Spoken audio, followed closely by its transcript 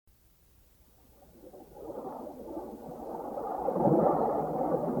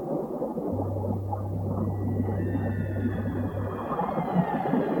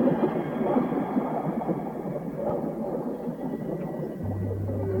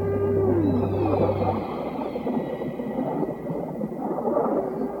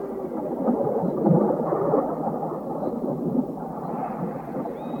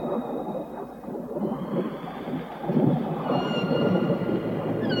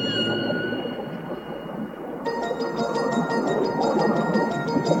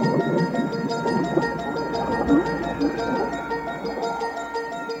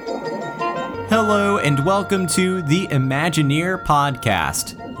and welcome to the Imagineer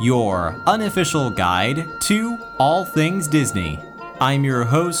Podcast, your unofficial guide to all things Disney. I'm your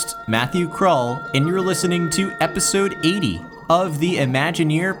host, Matthew Krull, and you're listening to episode 80 of the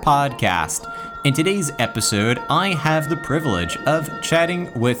Imagineer Podcast. In today's episode, I have the privilege of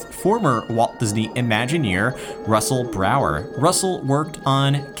chatting with former Walt Disney Imagineer Russell Brower. Russell worked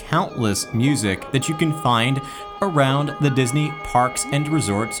on countless music that you can find around the Disney parks and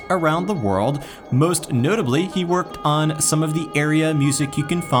resorts around the world. Most notably, he worked on some of the area music you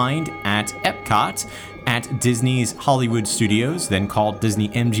can find at Epcot, at Disney's Hollywood Studios, then called Disney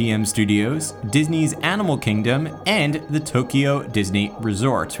MGM Studios, Disney's Animal Kingdom, and the Tokyo Disney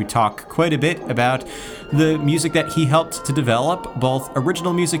Resorts. We talk quite a bit about the music that he helped to develop, both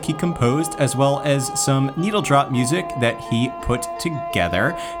original music he composed as well as some needle drop music that he put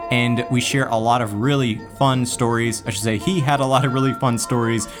together. And we share a lot of really fun stories. I should say he had a lot of really fun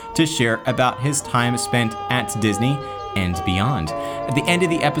stories to share about his time spent at Disney and beyond. At the end of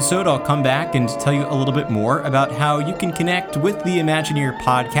the episode, I'll come back and tell you a little bit more about how you can connect with the Imagineer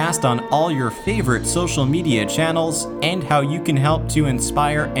Podcast on all your favorite social media channels and how you can help to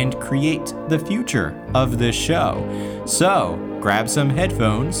inspire and create the future of this show. So, grab some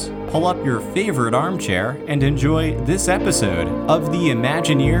headphones, pull up your favorite armchair, and enjoy this episode of the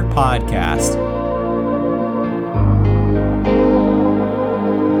Imagineer Podcast.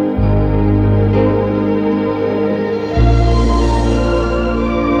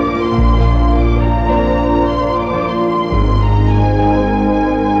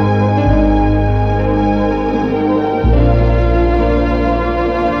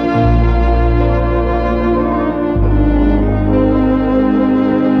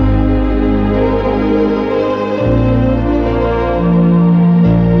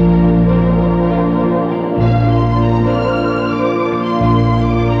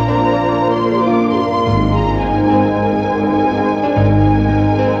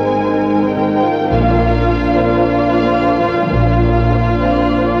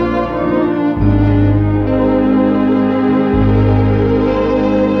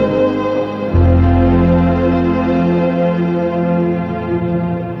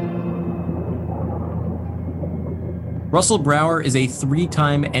 Russell Brower is a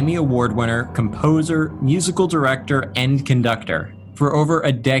three-time Emmy Award winner, composer, musical director, and conductor. For over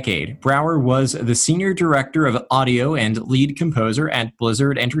a decade, Brower was the senior director of audio and lead composer at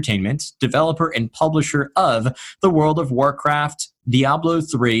Blizzard Entertainment, developer and publisher of the World of Warcraft, Diablo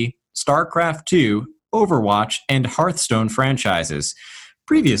III, StarCraft II, Overwatch, and Hearthstone franchises.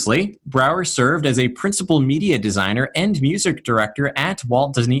 Previously, Brower served as a principal media designer and music director at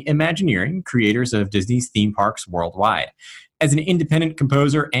Walt Disney Imagineering, creators of Disney's theme parks worldwide. As an independent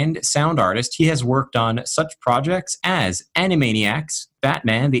composer and sound artist, he has worked on such projects as Animaniacs,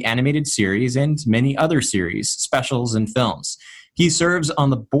 Batman, the animated series, and many other series, specials, and films. He serves on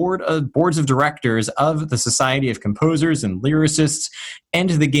the boards of directors of the Society of Composers and Lyricists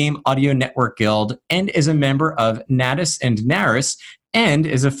and the Game Audio Network Guild, and is a member of Natus and Naris, and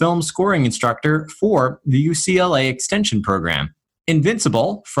is a film scoring instructor for the UCLA Extension Program.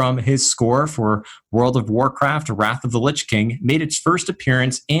 Invincible, from his score for World of Warcraft Wrath of the Lich King, made its first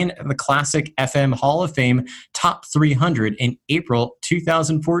appearance in the Classic FM Hall of Fame Top 300 in April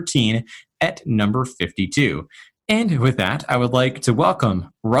 2014 at number 52. And with that, I would like to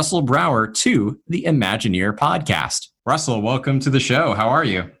welcome Russell Brower to the Imagineer Podcast. Russell, welcome to the show. How are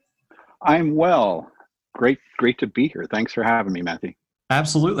you? I'm well. Great to be here. Thanks for having me, Matthew.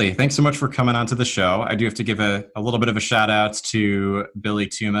 Absolutely. Thanks so much for coming onto the show. I do have to give a little bit of a shout out to Billy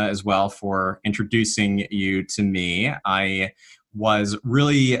Tuma as well for introducing you to me. I was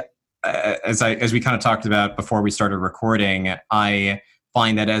really, as we kind of talked about before we started recording, I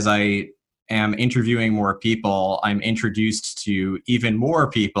find that as I am interviewing more people, I'm introduced to even more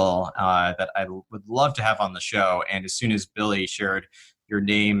people that I would love to have on the show. And as soon as Billy shared your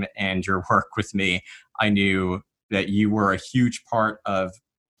name and your work with me, I knew that you were a huge part of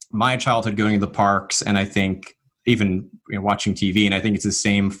my childhood going to the parks, and I think even watching TV, and I think it's the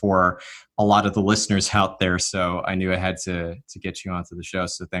same for a lot of the listeners out there. So I knew I had to get you onto the show.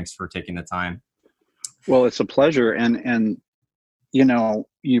 So thanks for taking the time. Well, it's a pleasure. And you know,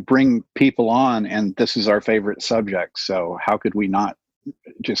 you bring people on, and this is our favorite subject. So how could we not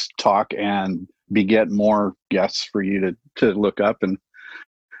just talk and beget more guests for you to look up? And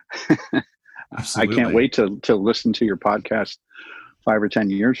Absolutely. I can't wait to listen to your podcast 5 or 10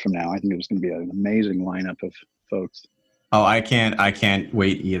 years from now. I think it's going to be an amazing lineup of folks. Oh, I can't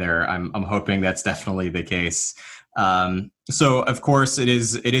wait either. I'm hoping that's definitely the case. So of course it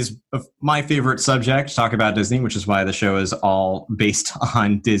is my favorite subject to talk about Disney, which is why the show is all based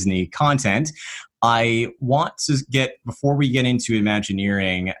on Disney content. I want to get, before we get into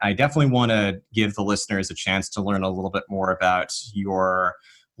Imagineering, I definitely want to give the listeners a chance to learn a little bit more about your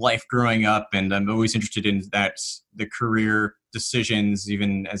life growing up, and I'm always interested in that, the career decisions,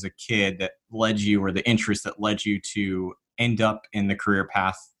 even as a kid, that led you, or the interest that led you to end up in the career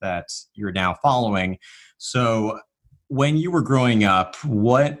path that you're now following. So, when you were growing up,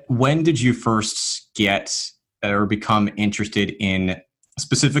 when did you first get or become interested in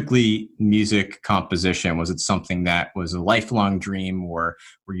specifically music composition? Was it something that was a lifelong dream, or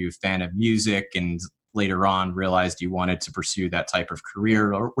were you a fan of music and later on realized you wanted to pursue that type of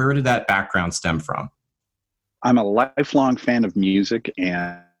career? Or where did that background stem from? I'm a lifelong fan of music,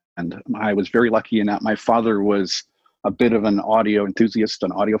 and I was very lucky in that my father was a bit of an audio enthusiast,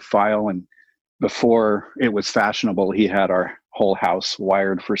 an audiophile, and before it was fashionable, he had our whole house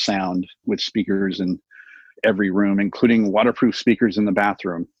wired for sound with speakers in every room, including waterproof speakers in the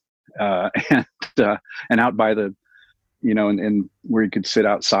bathroom, and and out by the, and where you could sit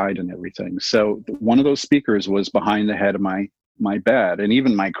outside and everything. So one of those speakers was behind the head of my bed, and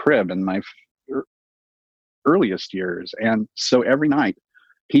even my crib in my earliest years. And so every night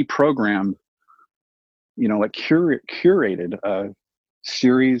he programmed, like curated a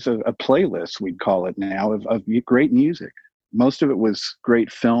series of a playlist, we'd call it now, of great music. Most of it was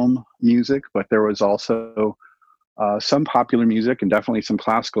great film music, but there was also some popular music and definitely some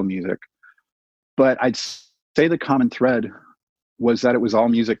classical music. But I'd say the common thread was that it was all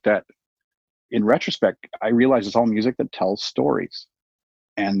music that, in retrospect, I realized it's all music that tells stories.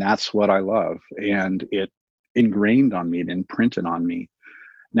 And that's what I love. And it ingrained on me, it imprinted on me.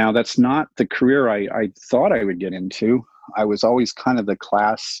 Now, that's not the career I thought I would get into. I was always kind of the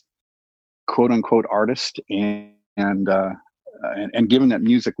class, quote unquote, artist. And given that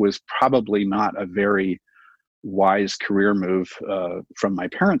music was probably not a very wise career move from my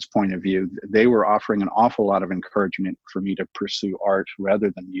parents' point of view, they were offering an awful lot of encouragement for me to pursue art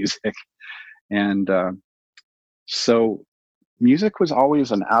rather than music. And so music was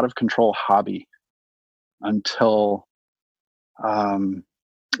always an out of control hobby until,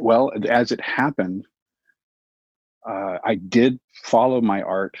 well, as it happened, I did follow my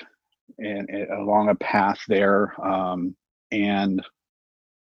art and along a path there. And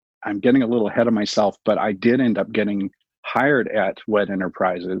I'm getting a little ahead of myself, but I did end up getting hired at WED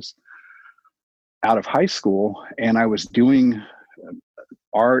Enterprises out of high school, and I was doing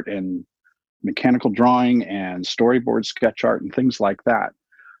art and mechanical drawing and storyboard sketch art and things like that.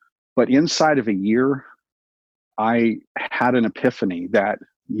 But inside of a year, I had an epiphany that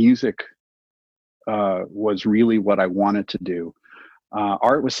music was really what I wanted to do.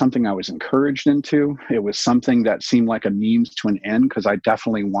 Art was something I was encouraged into. It was something that seemed like a means to an end, because I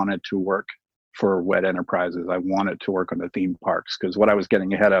definitely wanted to work for WED Enterprises. I wanted to work on the theme parks, because what I was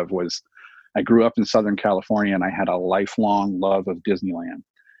getting ahead of was I grew up in Southern California and I had a lifelong love of Disneyland.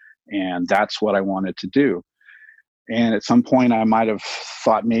 And that's what I wanted to do. And at some point, I might have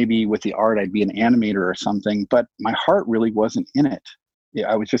thought maybe with the art I'd be an animator or something, but my heart really wasn't in it. Yeah,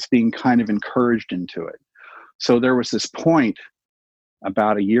 I was just being kind of encouraged into it. So there was this point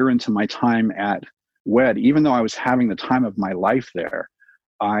about a year into my time at WED, even though I was having the time of my life there,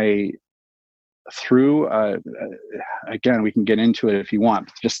 I, through, again, we can get into it if you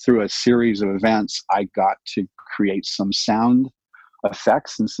want, just through a series of events, I got to create some sound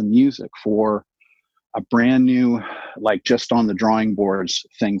effects and some music for a brand new, like just on the drawing boards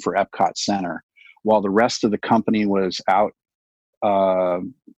thing for Epcot Center, while the rest of the company was out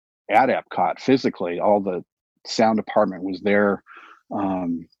at Epcot physically. All the sound department was there,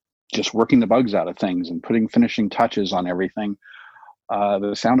 just working the bugs out of things and putting finishing touches on everything.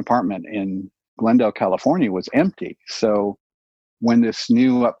 The sound department in Glendale, California was empty. So when this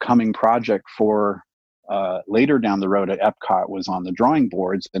new upcoming project for later down the road at Epcot was on the drawing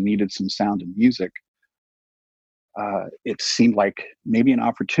boards and needed some sound and music, it seemed like maybe an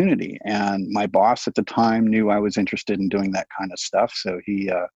opportunity. And my boss at the time knew I was interested in doing that kind of stuff. So he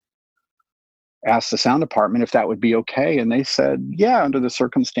asked the sound department if that would be okay. And they said, yeah, under the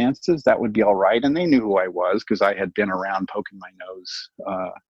circumstances, that would be all right. And they knew who I was, because I had been around poking my nose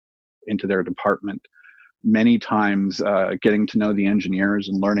into their department many times, getting to know the engineers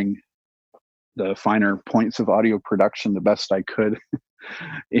and learning the finer points of audio production the best I could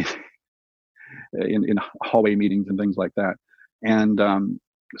in hallway meetings and things like that. And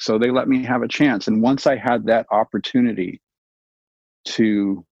so they let me have a chance. And once I had that opportunity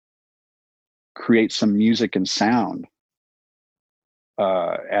to create some music and sound,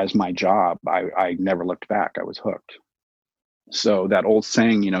 as my job, I never looked back. I was hooked. So that old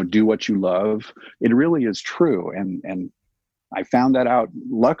saying, do what you love, it really is true. And I found that out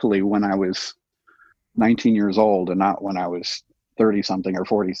luckily when I was 19 years old and not when I was 30 something or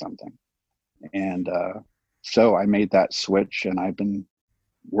 40 something. And so I made that switch, and I've been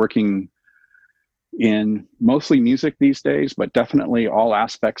working in mostly music these days, but definitely all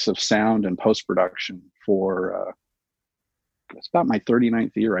aspects of sound and post-production for it's about my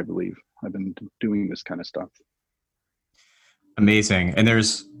 39th year, I believe. I've been doing this kind of stuff. Amazing. And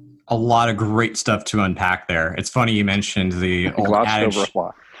there's a lot of great stuff to unpack there. It's funny you mentioned the old adage. Over a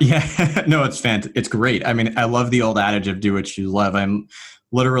lot. Yeah, no, it's great. I mean, I love the old adage of do what you love. I'm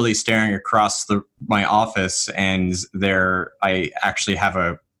literally staring across my office, and there I actually have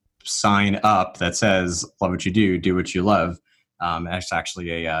a sign up that says "Love what you do what you love." It's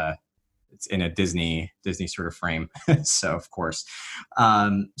actually it's in a Disney sort of frame. So of course,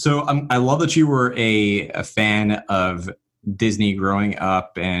 I love that you were a fan of Disney growing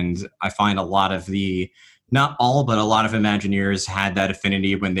up, and I find a lot of not all, but a lot of Imagineers had that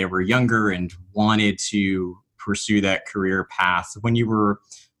affinity when they were younger and wanted to pursue that career path. When you were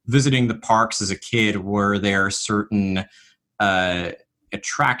visiting the parks as a kid, were there certain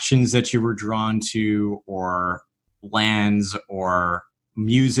attractions that you were drawn to, or lands, or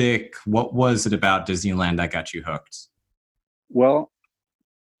music? What was it about Disneyland that got you hooked? Well,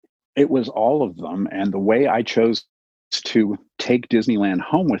 it was all of them. And the way I chose to take Disneyland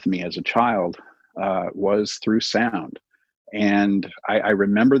home with me as a child was through sound. And I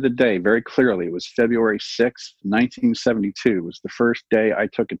remember the day very clearly. It was February 6th, 1972. It was the first day I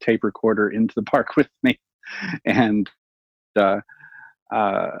took a tape recorder into the park with me. And I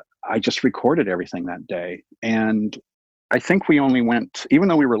just recorded everything that day. And I think we only went, even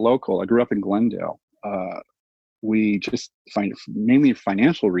though we were local, I grew up in Glendale. We just mainly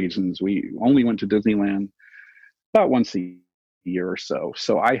financial reasons, we only went to Disneyland about once a year or so.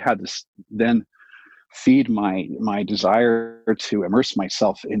 So I had to then feed my desire to immerse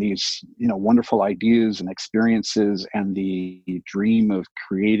myself in these, wonderful ideas and experiences, and the dream of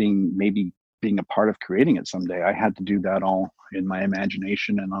creating, maybe being a part of creating it someday. I had to do that all in my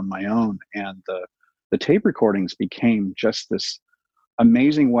imagination and on my own. And the tape recordings became just this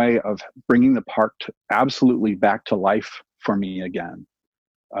amazing way of bringing the park absolutely back to life for me again.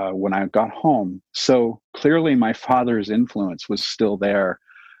 When I got home. So clearly my father's influence was still there,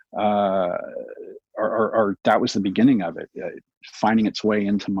 or that was the beginning of it, finding its way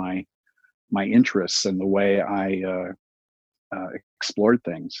into my interests and the way I explored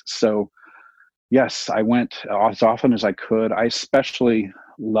things. So yes, I went as often as I could. I especially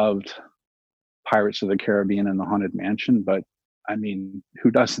loved Pirates of the Caribbean and the Haunted Mansion, but I mean,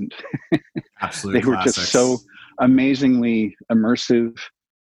 who doesn't? Absolute They were classics. just so amazingly immersive.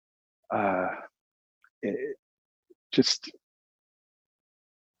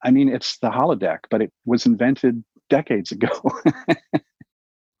 It's the holodeck, but it was invented decades ago.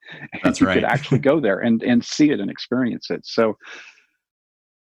 That's you right. could actually go there and see it and experience it. So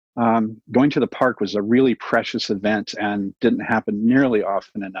going to the park was a really precious event and didn't happen nearly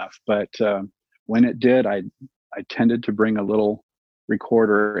often enough. But when it did, I tended to bring a little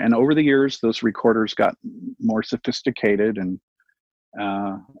recorder. And over the years, those recorders got more sophisticated,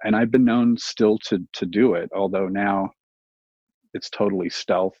 and I've been known still to do it, although now it's totally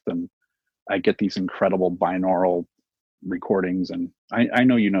stealth, and I get these incredible binaural recordings. And I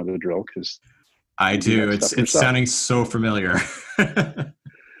know you know the drill because I do. It's sounding so familiar.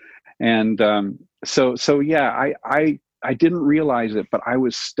 And so yeah, I didn't realize it, but I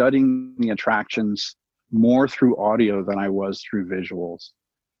was studying the attractions more through audio than I was through visuals.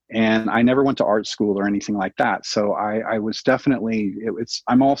 And I never went to art school or anything like that. So I was definitely,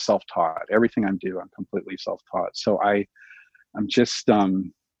 I'm all self-taught. Everything I do, I'm completely self-taught. So I'm just,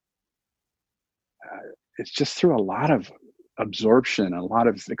 it's just through a lot of absorption, a lot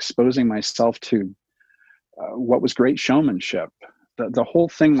of exposing myself to what was great showmanship. The whole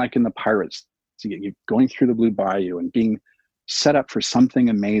thing, like in the Pirates, you going through the Blue Bayou and being set up for something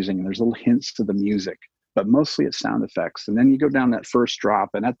amazing. And there's little hints to the music, but mostly it's sound effects. And then you go down that first drop,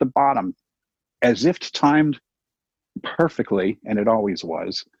 and at the bottom, as if timed perfectly, and it always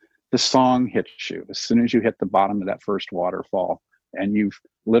was, the song hits you as soon as you hit the bottom of that first waterfall, and you've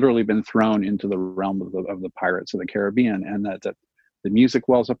literally been thrown into the realm of the Pirates of the Caribbean, and that the music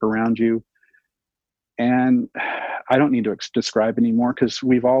wells up around you. And I don't need to describe anymore, because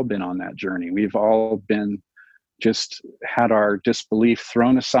we've all been on that journey. We've all been just had our disbelief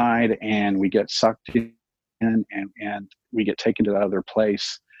thrown aside, and we get sucked in, and we get taken to that other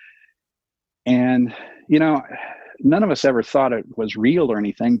place. And none of us ever thought it was real or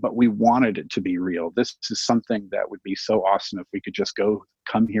anything, but we wanted it to be real. This is something that would be so awesome if we could just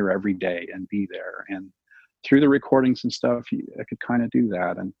come here every day and be there. And through the recordings and stuff, I could kind of do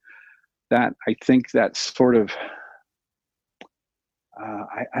that. And that, I think that sort of,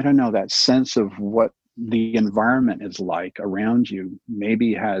 I don't know, that sense of what the environment is like around you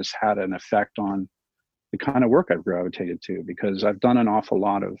maybe has had an effect on the kind of work I've gravitated to, because I've done an awful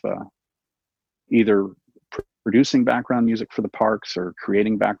lot of either producing background music for the parks or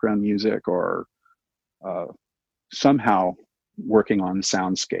creating background music or somehow working on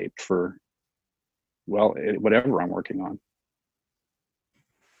soundscape for, whatever I'm working on.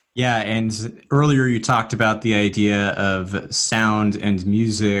 Yeah, and earlier you talked about the idea of sound and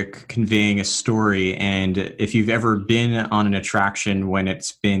music conveying a story. And if you've ever been on an attraction when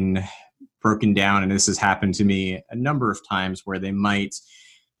it's been broken down, and this has happened to me a number of times, where they might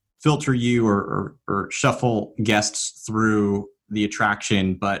filter you or shuffle guests through the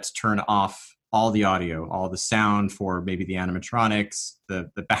attraction, but turn off all the audio, all the sound for maybe the animatronics, the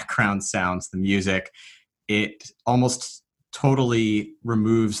background sounds, the music, it almost totally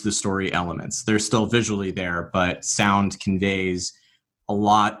removes the story elements. They're still visually there, but sound conveys a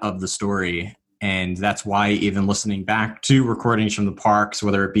lot of the story. And that's why even listening back to recordings from the parks,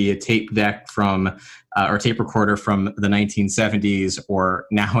 whether it be a tape deck from or tape recorder from the 1970s or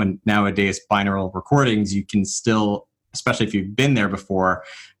nowadays binaural recordings, you can still, especially if you've been there before,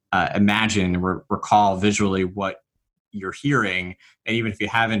 imagine, recall visually what you're hearing. And even if you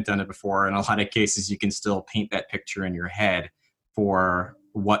haven't done it before, in a lot of cases, you can still paint that picture in your head for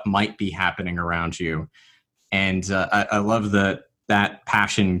what might be happening around you. And I love that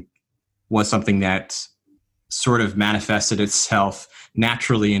passion was something that sort of manifested itself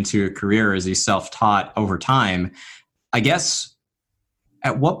naturally into a career as he self-taught over time. I guess,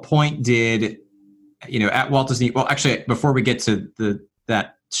 at what point did, at Walt Disney, well, actually, before we get to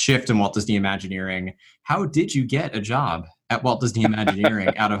that shift in Walt Disney Imagineering, how did you get a job at Walt Disney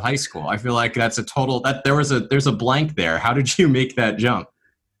Imagineering out of high school? I feel like that's there's a blank there. How did you make that jump?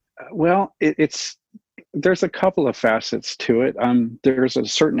 Well, there's a couple of facets to it. There's a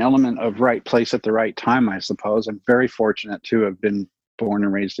certain element of right place at the right time, I suppose. I'm very fortunate to have been born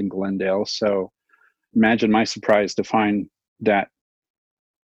and raised in Glendale. So imagine my surprise to find that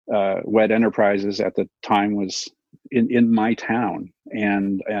WED Enterprises at the time was in my town.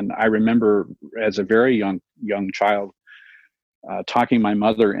 And I remember as a very young child talking my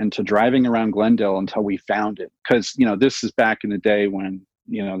mother into driving around Glendale until we found it. Because, this is back in the day when,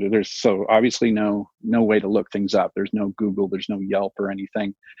 there's so obviously no way to look things up. There's no Google, there's no Yelp or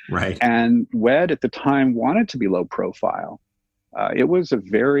anything. Right. And WED at the time wanted to be low profile. It was a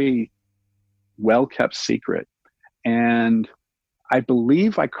very well-kept secret. And I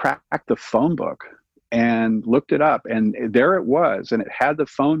believe I cracked the phone book and looked it up, and there it was, and it had the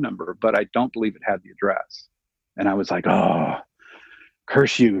phone number, but I don't believe it had the address. And I was like, oh,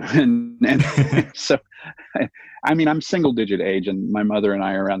 curse you. And so, I'm single digit age, and my mother and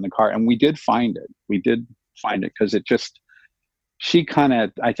I are around the car, and we did find it. Because she kind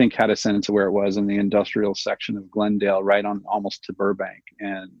of, I think, had a sense of where it was in the industrial section of Glendale, right on almost to Burbank.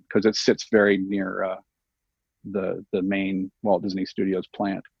 And because it sits very near the main Walt Disney Studios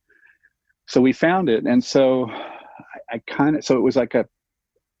plant. So we found it. And so so it was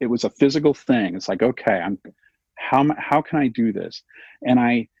it was a physical thing. It's like, okay, how can I do this?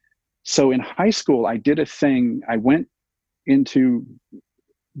 And so in high school, I did a thing. I went into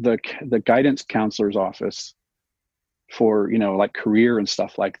the guidance counselor's office for, like career and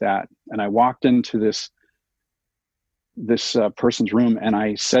stuff like that. And I walked into this person's room, and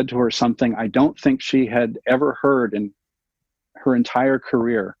I said to her something I don't think she had ever heard in her entire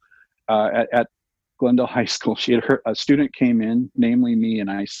career. At Glendale High School, she had heard a student came in, namely me, and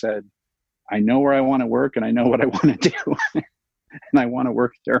I said, I know where I want to work and I know what I want to do. And I want to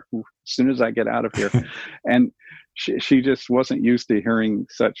work there as soon as I get out of here. And she just wasn't used to hearing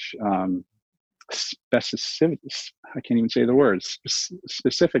such specificity. I can't even say the word,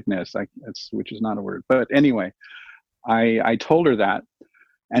 specificness, which is not a word. But anyway, I told her that,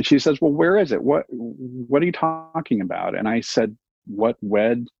 and she says, well, where is it? What are you talking about? And I said what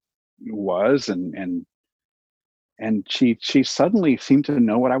WED was, and she suddenly seemed to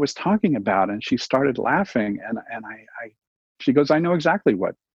know what I was talking about, and she started laughing, and she goes, I know exactly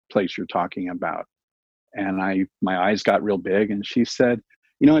what place you're talking about. And my eyes got real big, and she said,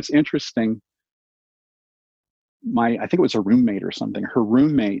 it's interesting. I think it was a roommate or something. Her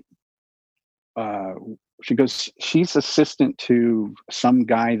roommate, she goes, she's assistant to some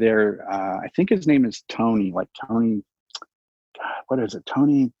guy there. I think his name is Tony, like Tony, what is it?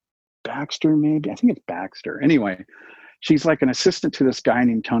 Tony Baxter, maybe. I think it's Baxter. Anyway, she's like an assistant to this guy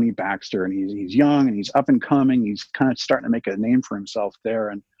named Tony Baxter, and he's young and he's up and coming. He's kind of starting to make a name for himself there,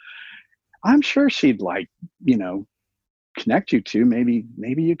 and I'm sure she'd like, connect you to. Maybe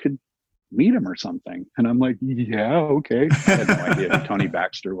you could meet him or something. And I'm like, yeah, okay. I had no idea who Tony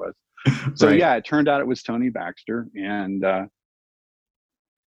Baxter was. So Right. yeah, it turned out it was Tony Baxter, and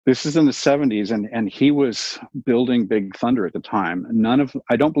this is in the 70s, and he was building Big Thunder at the time.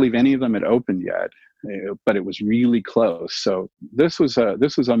 I don't believe any of them had opened yet, but it was really close. So this was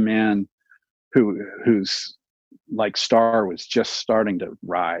a man whose like star was just starting to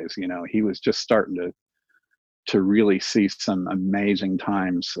rise. He was just starting to really see some amazing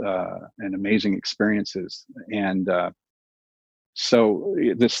times and amazing experiences. And so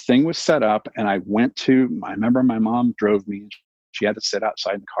this thing was set up, and I remember my mom drove me. She had to sit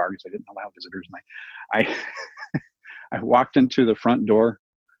outside the car because I didn't allow visitors. And I walked into the front door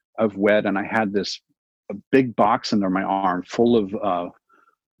of WED, and I had a big box under my arm full of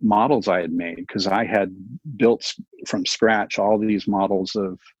models I had made, because I had built from scratch all these models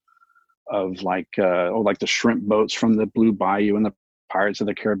of like the shrimp boats from the Blue Bayou and the Pirates of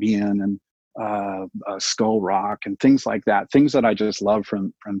the Caribbean, and Skull Rock and things like that. Things that I just love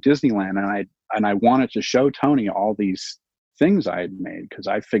from Disneyland, and I wanted to show Tony all these things I had made, because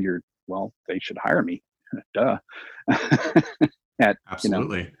I figured, well, they should hire me. Duh. At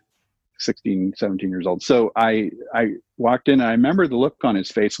Absolutely. 16, 17 years old. So I walked in, and I remember the look on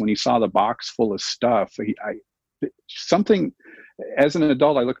his face when he saw the box full of stuff. Something, as an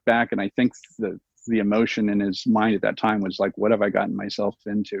adult, I look back and I think the emotion in his mind at that time was like, what have I gotten myself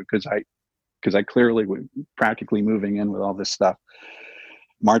into? Because I clearly was practically moving in with all this stuff.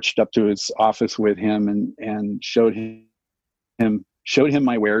 Marched up to his office with him and showed him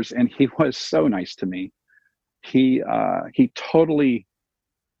my wares, and he was so nice to me. He totally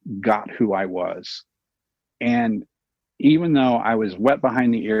got who I was. And even though I was wet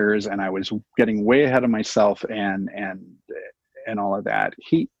behind the ears and I was getting way ahead of myself and all of that,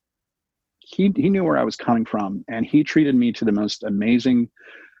 he knew where I was coming from, and he treated me to the most amazing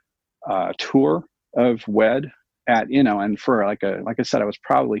tour of WED and for like I said, I was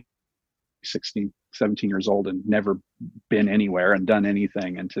probably 16, 17 years old and never been anywhere and done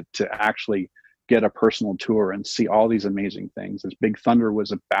anything, and to actually get a personal tour and see all these amazing things. This Big Thunder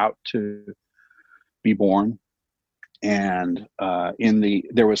was about to be born, and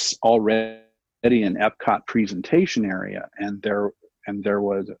there was already an Epcot presentation area, and there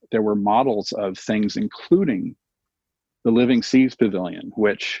were models of things, including the Living Seas Pavilion,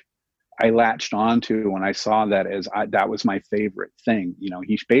 which I latched onto when I saw that that was my favorite thing.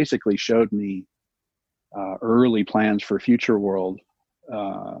 He basically showed me early plans for Future World.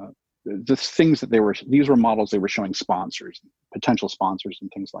 The things that these were models they were showing potential sponsors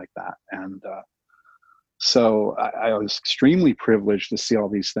and things like that. And so I was extremely privileged to see all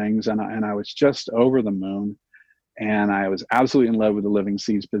these things, and I was just over the moon. And I was absolutely in love with the Living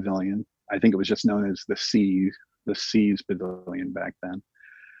Seas Pavilion. I think it was just known as the Seas Pavilion back then.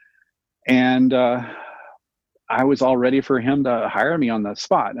 And I was all ready for him to hire me on the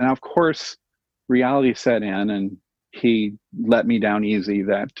spot. And of course, reality set in, and he let me down easy.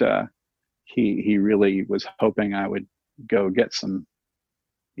 That he really was hoping I would go get some,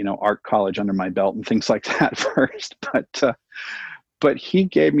 art college under my belt and things like that first. But he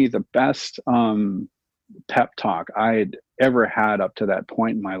gave me the best pep talk I had ever had up to that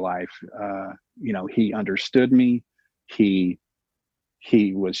point in my life. He understood me. He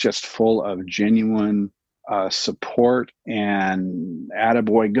was just full of genuine support and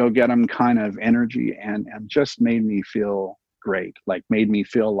attaboy, go get him kind of energy, and just made me feel great. Like made me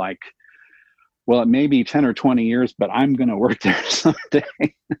feel like, well, it may be 10 or 20 years, but I'm going to work there someday.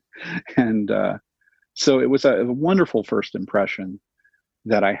 And so it was a wonderful first impression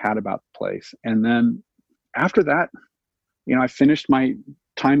that I had about the place. And then after that, I finished my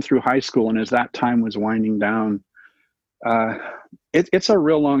time through high school, and as that time was winding down, it's a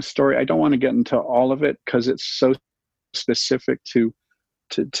real long story. I don't want to get into all of it because it's so specific to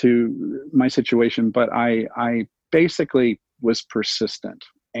my situation, but I basically was persistent,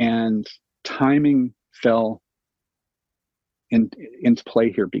 and timing fell into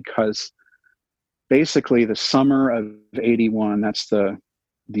play here, because basically the summer of 81, that's the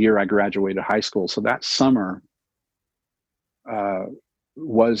year I graduated high school. So that summer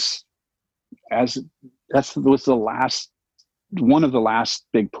was the last, one of the last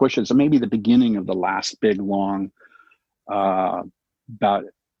big pushes, or maybe the beginning of the last big long, about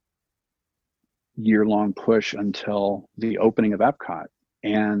year-long push until the opening of Epcot.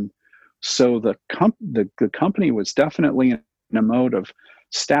 And so the company was definitely in a mode of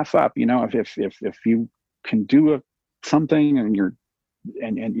staff up. If you can do something and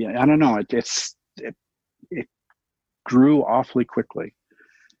yeah, I don't know, it grew awfully quickly.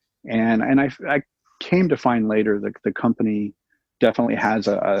 And I came to find later that the company definitely has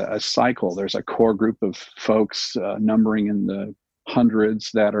a cycle. There's a core group of folks, numbering in the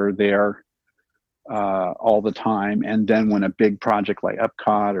hundreds, that are there all the time. And then when a big project like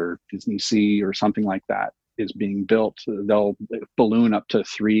Epcot or Disney Sea or something like that is being built, they'll balloon up to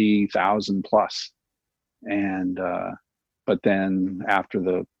 3,000 plus. And but then after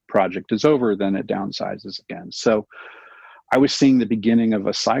the project is over, then it downsizes again. So I was seeing the beginning of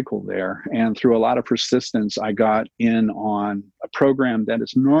a cycle there. And through a lot of persistence, I got in on a program that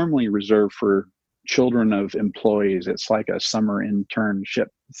is normally reserved for children of employees. It's like a summer internship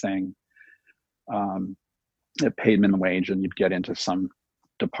thing. It paid minimum wage, and you'd get into some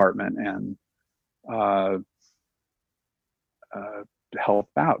department and help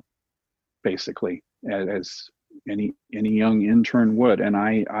out, basically, as any young intern would. And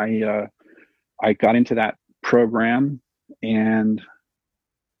I got into that program, and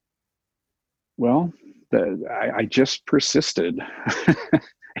well, I just persisted.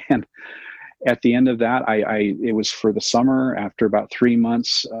 And at the end of that, it was for the summer. After about 3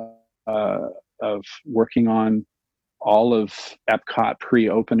 months of working on all of Epcot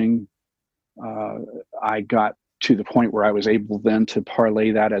pre-opening, I got to the point where I was able then to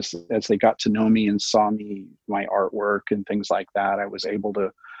parlay that as they got to know me and saw my artwork and things like that. I was able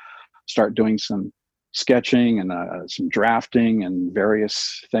to start doing some sketching and some drafting and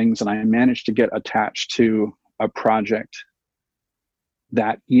various things. And I managed to get attached to a project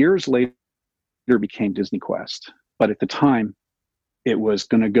that years later became Disney Quest. But at the time, it was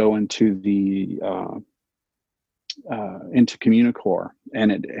going to go into into Communicore,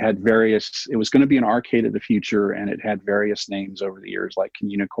 and it was going to be an arcade of the future, and it had various names over the years, like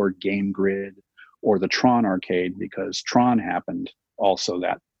Communicore Game Grid or the Tron arcade, because Tron happened also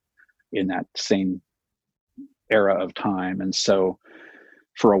in that same era of time. And so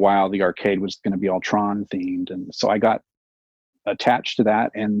for a while, the arcade was going to be all Tron themed. And so I got attached to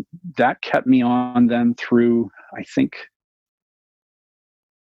that, and that kept me on then through, I think,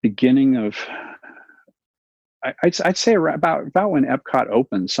 beginning of, I'd say about when Epcot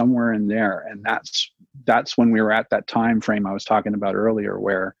opened, somewhere in there. And that's when we were at that time frame I was talking about earlier,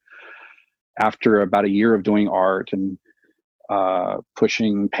 where after about a year of doing art and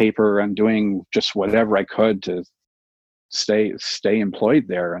pushing paper and doing just whatever I could to stay employed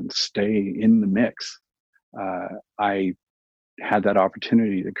there and stay in the mix, I had that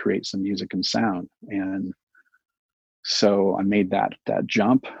opportunity to create some music and sound. And so I made that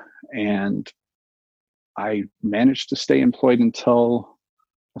jump, and I managed to stay employed until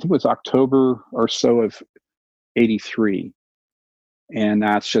I think it was October or so of '83. And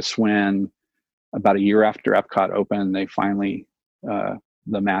that's just when, about a year after Epcot opened, they finally, the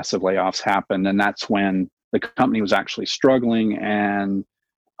massive layoffs happened. And that's when the company was actually struggling, and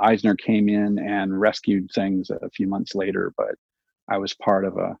Eisner came in and rescued things a few months later. But I was part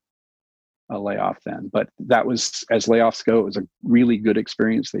of a layoff then. But that was, as layoffs go, it was a really good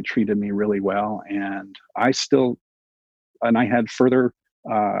experience. They treated me really well. And I had further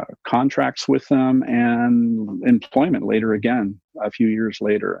contracts with them and employment later again, a few years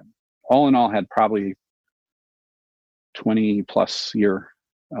later. And all in all, had probably 20 plus year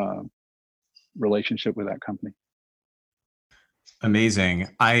relationship with that company. Amazing.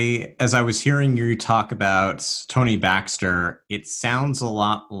 As I was hearing you talk about Tony Baxter, it sounds a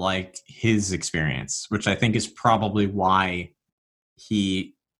lot like his experience, which I think is probably why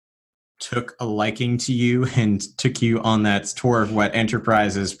he took a liking to you and took you on that tour of Wet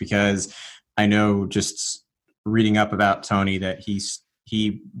Enterprises, because I know, just reading up about Tony, that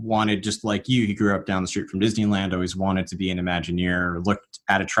he wanted, just like you, he grew up down the street from Disneyland, always wanted to be an Imagineer, looked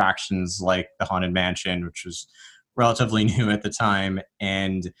at attractions like the Haunted Mansion, which was relatively new at the time,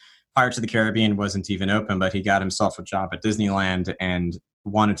 and Pirates of the Caribbean wasn't even open, but he got himself a job at Disneyland and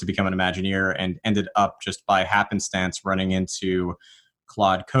wanted to become an Imagineer, and ended up, just by happenstance, running into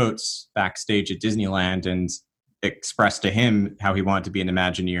Claude Coates backstage at Disneyland and expressed to him how he wanted to be an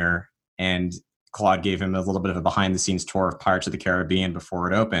Imagineer, and Claude gave him a little bit of a behind-the-scenes tour of Pirates of the Caribbean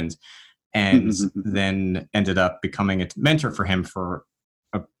before it opened, and then ended up becoming a mentor for him for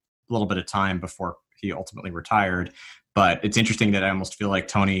a little bit of time before he ultimately retired. But it's interesting that I almost feel like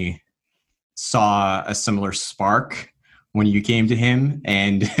Tony saw a similar spark when you came to him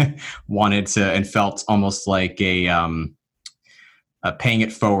and wanted to, and felt almost like a paying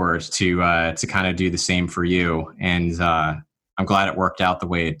it forward to kind of do the same for you. And I'm glad it worked out the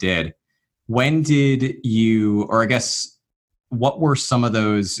way it did. When did you, or I guess what were some of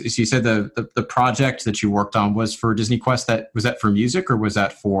those? So you said the project that you worked on was for Disney Quest. Was that for music, or was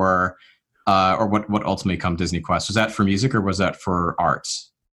that for, or what ultimately come Disney Quest? Was that for music, or was that for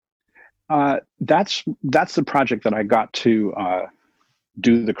arts? That's the project that I got to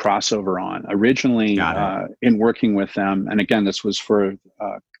do the crossover on originally in working with them. And again, this was for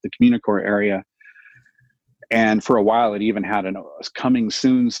the Communicore area. And for a while, it even had a coming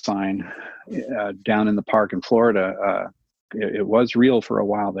soon sign down in the park in Florida. It was real for a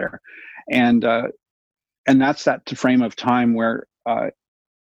while there. And that's that frame of time where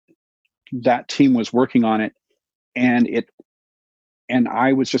that team was working on it, and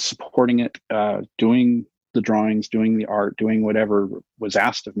I was just supporting it, doing the drawings, doing the art, doing whatever was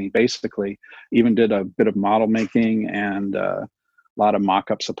asked of me, basically. Even did a bit of model making and a lot of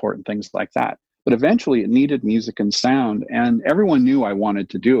mock-up support and things like that. But eventually it needed music and sound, and everyone knew I wanted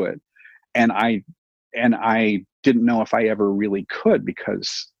to do it. And I didn't know if I ever really could,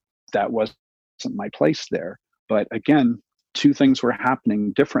 because that wasn't my place there. But again, two things were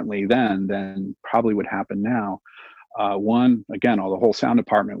happening differently then than probably would happen now. One, again, the whole sound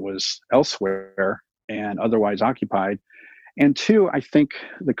department was elsewhere and otherwise occupied. And two, I think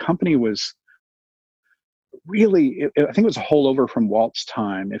the company was really, I think it was a holdover from Walt's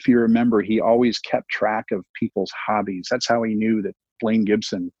time. If you remember, he always kept track of people's hobbies. That's how he knew that Blaine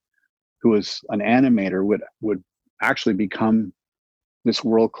Gibson, who was an animator, would actually become this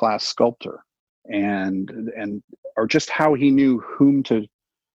world-class sculptor, or just how he knew whom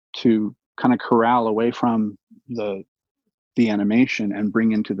to kind of corral away from the animation and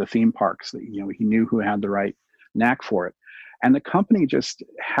bring into the theme parks. He knew who had the right knack for it, and the company just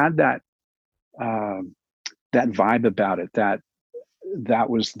had that vibe about it. That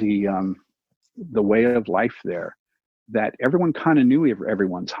was the way of life there. That everyone kind of knew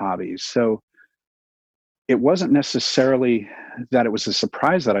everyone's hobbies. So it wasn't necessarily that it was a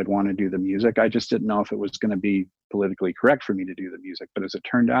surprise that I'd want to do the music. I just didn't know if it was going to be politically correct for me to do the music. But as it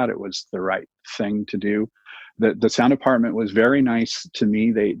turned out, it was the right thing to do. The sound department was very nice to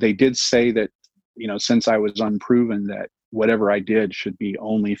me. They did say that, since I was unproven, that whatever I did should be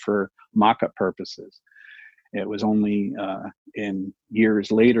only for mock-up purposes. It was only in years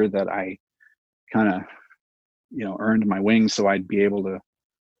later that I kind of, earned my wings, so I'd be able to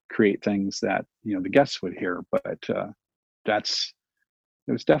create things that the guests would hear. But it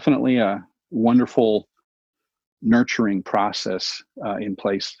was definitely a wonderful nurturing process in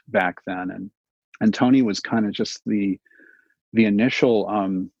place back then. And Tony was kind of just the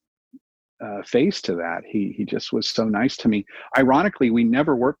initial face to that. He just was so nice to me. Ironically, we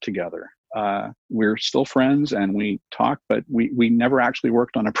never worked together. We're still friends and we talk, but we never actually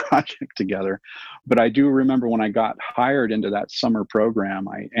worked on a project together. But I do remember when I got hired into that summer program,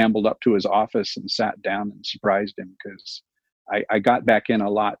 I ambled up to his office and sat down and surprised him, because I got back in a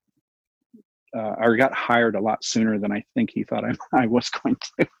lot, or got hired a lot sooner than I think he thought I was going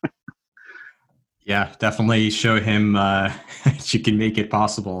to. Yeah, definitely show him you can make it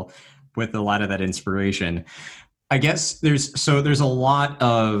possible with a lot of that inspiration. I guess there's a lot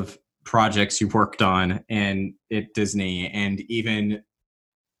of projects you've worked on at Disney, and even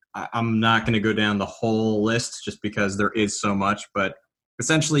I'm not going to go down the whole list just because there is so much, but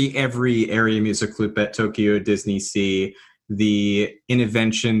essentially every area music loop at Tokyo Disney Sea, the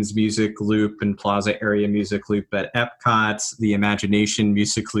Innoventions music loop and Plaza area music loop at Epcot, the Imagination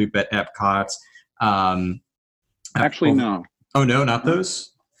music loop at Epcot. Actually, no. Oh no, not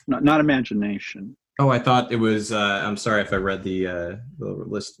those? Not Imagination. Oh, I thought it was. I'm sorry if I read the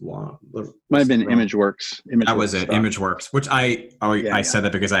list long. Might have been ImageWorks. That was it, ImageWorks. Which I said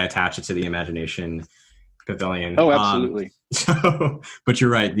that because I attached it to the Imagination Pavilion. Oh, absolutely. But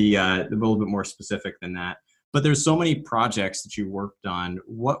you're right. A little bit more specific than that. But there's so many projects that you worked on.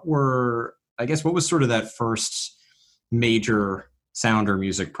 What was sort of that first major sound or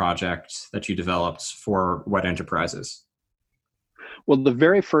music project that you developed for Wet Enterprises? Well, the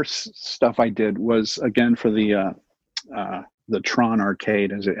very first stuff I did was, again, for the Tron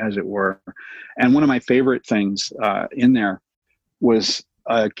arcade, as it were. And one of my favorite things in there was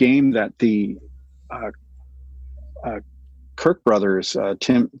a game that the Kirk brothers,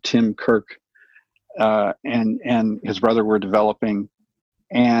 Tim Kirk, and his brother were developing.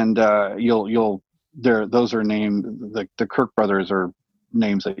 And those are named, the Kirk brothers are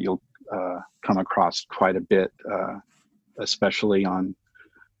names that you'll come across quite a bit, especially on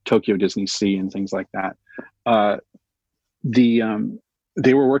Tokyo Disney Sea and things like that.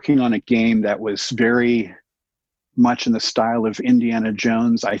 They were working on a game that was very much in the style of Indiana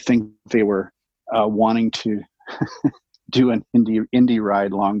Jones. I think they were wanting to do an indie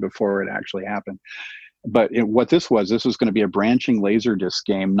ride long before it actually happened. What this was going to be a branching Laserdisc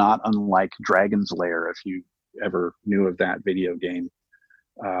game, not unlike Dragon's Lair, if you ever knew of that video game,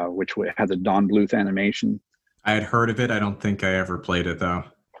 which had the Don Bluth animation. I had heard of it. I don't think I ever played it, though.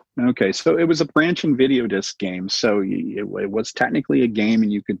 Okay, so it was a branching video disc game. So it was technically a game,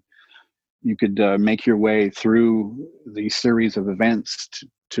 and you could make your way through the series of events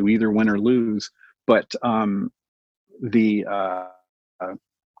to either win or lose. But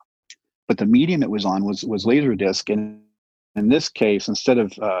the medium it was on was Laserdisc, and in this case, instead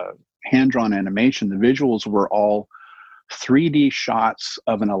of hand-drawn animation, the visuals were all 3D shots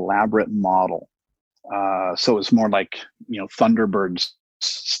of an elaborate model. So it's more like, Thunderbirds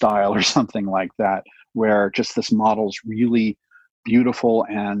style or something like that, where just this model's really beautiful,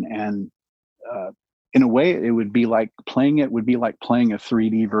 and in a way it would be like playing a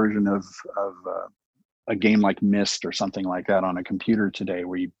 3D version of a game like Myst or something like that on a computer today,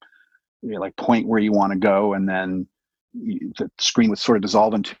 where you like point where you want to go, and then the screen would sort of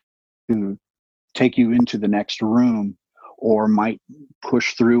dissolve to take you into the next room, or might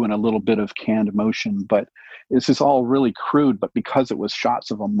push through in a little bit of canned motion. But this is all really crude, but because it was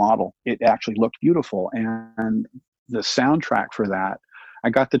shots of a model, it actually looked beautiful. And the soundtrack for that, I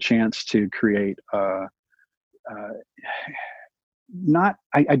got the chance to create I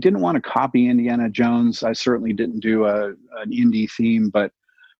didn't want to copy Indiana Jones. I certainly didn't do an indie theme, but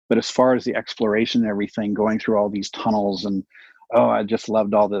as far as the exploration and everything, going through all these tunnels, and I just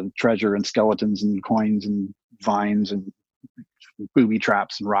loved all the treasure and skeletons and coins and vines and booby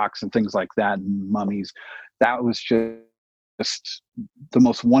traps and rocks and things like that, and mummies. That was just the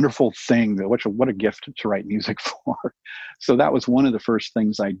most wonderful thing. What a gift to write music for. So that was one of the first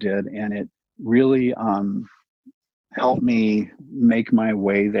things I did, and it really helped me make my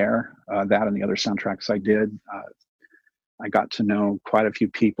way there. That and the other soundtracks I did. I got to know quite a few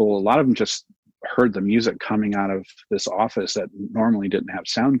people. A lot of them just heard the music coming out of this office that normally didn't have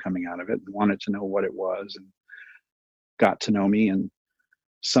sound coming out of it, and wanted to know what it was, and got to know me. And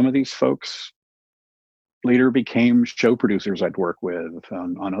some of these folks later became show producers I'd work with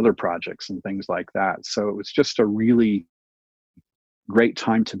on other projects and things like that. So it was just a really great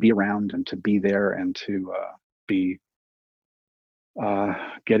time to be around and to be there, and to be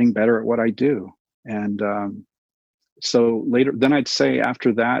getting better at what I do. And so later, then I'd say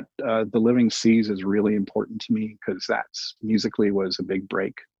after that, The Living Seas is really important to me, because that's musically was a big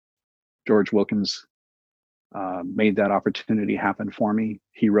break. George Wilkins made that opportunity happen for me.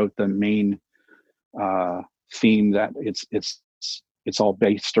 He wrote the main theme that it's all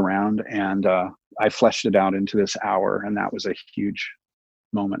based around, and I fleshed it out into this hour, and that was a huge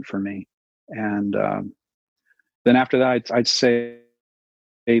moment for me. And then after that, I'd say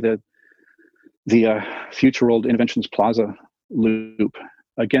that the Future World Inventions Plaza loop.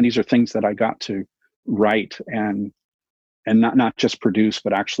 Again, these are things that I got to write and not just produce,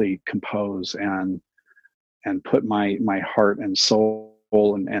 but actually compose and put my heart and soul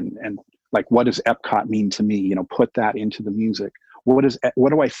and like, what does Epcot mean to me? Put that into the music. What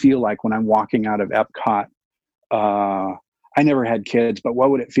do I feel like when I'm walking out of Epcot? I never had kids, but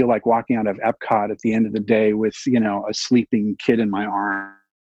what would it feel like walking out of Epcot at the end of the day with, a sleeping kid in my arms,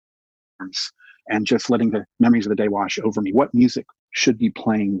 and just letting the memories of the day wash over me? What music should be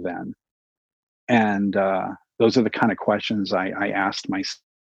playing then? And those are the kind of questions I asked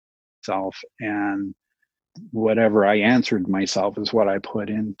myself, and whatever I answered myself is what I put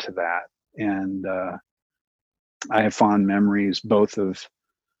into that. And I have fond memories both of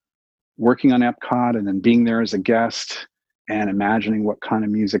working on Epcot and then being there as a guest and imagining what kind of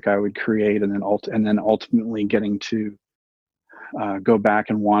music I would create, and then ultimately getting to go back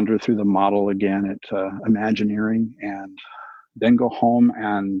and wander through the model again at Imagineering, and then go home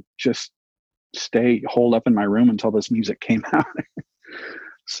and just stay holed up in my room until this music came out.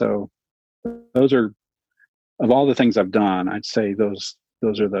 So those are, of all the things I've done, I'd say those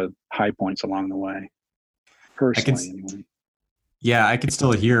are the high points along the way, personally, anyway. Yeah, I can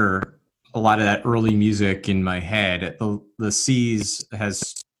still hear a lot of that early music in my head. The Seas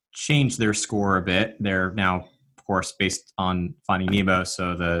has changed their score a bit. They're now, of course, based on Finding Nemo,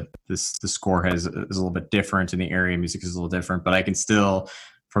 so the score is a little bit different, and the area music is a little different. But I can still,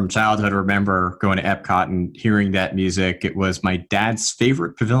 from childhood, remember going to Epcot and hearing that music. It was my dad's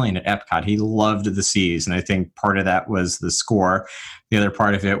favorite pavilion at Epcot. He loved the Seas, and I think part of that was the score. The other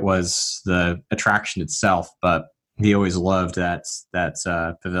part of it was the attraction itself, but he always loved that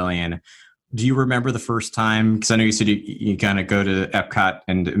pavilion. Do you remember the first time? Because I know you said you kind of go to Epcot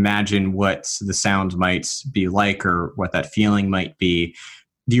and imagine what the sound might be like, or what that feeling might be.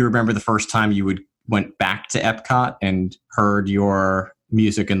 Do you remember the first time you went back to Epcot and heard your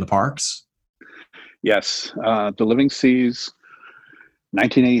music in the parks? Yes, The Living Seas,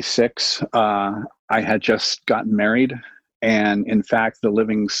 1986. I had just gotten married, and in fact, The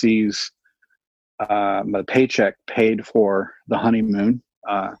Living Seas, my paycheck paid for the honeymoon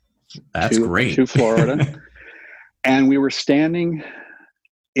That's great. to Florida, and we were standing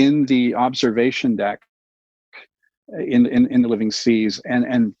in the observation deck in The Living Seas,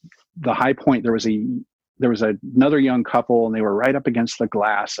 and the high point, there was another young couple, and they were right up against the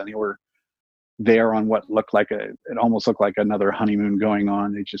glass, and they were there on what looked like it almost looked like another honeymoon going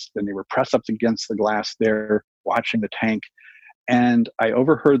on. They were pressed up against the glass there watching the tank. And I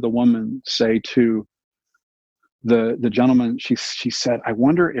overheard the woman say to the gentleman, she said, "I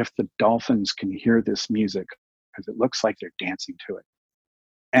wonder if the dolphins can hear this music, because it looks like they're dancing to it."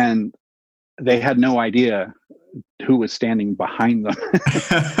 And they had no idea who was standing behind them,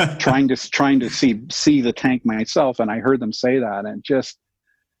 trying to see the tank myself. And I heard them say that, and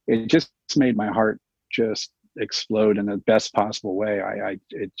it just made my heart just explode in the best possible way.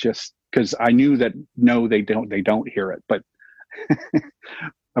 It just, because I knew that no, they don't hear it, but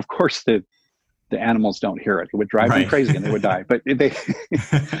of course the animals don't hear it. It would drive them crazy and they would die. But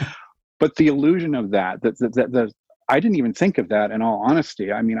but the illusion of that I didn't even think of that, in all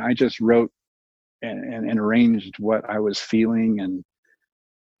honesty. I mean, I just wrote and arranged what I was feeling. And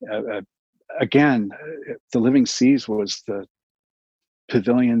again, The Living Seas was the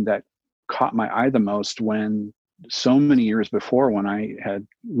pavilion that caught my eye the most, when so many years before, when I had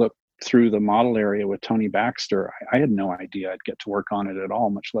looked through the model area with Tony Baxter, I had no idea I'd get to work on it at all,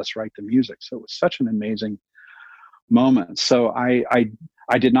 much less write the music. So it was such an amazing moment. So I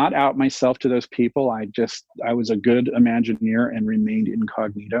did not out myself to those people. I was a good Imagineer and remained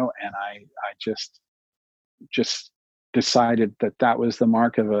incognito. And I just decided that was the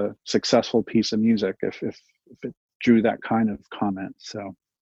mark of a successful piece of music, if it drew that kind of comment. So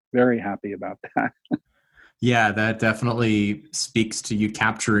very happy about that. Yeah, that definitely speaks to you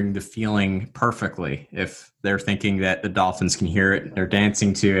capturing the feeling perfectly. If they're thinking that the dolphins can hear it, they're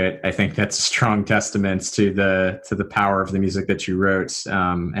dancing to it, I think that's a strong testament to the power of the music that you wrote,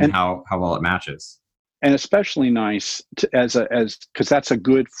 and how well it matches. And especially nice as because that's a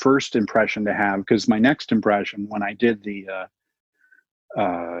good first impression to have. Because my next impression, when I did the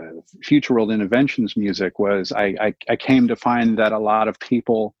Future World Interventions music, was I came to find that a lot of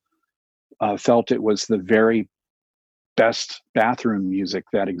people felt it was the very best bathroom music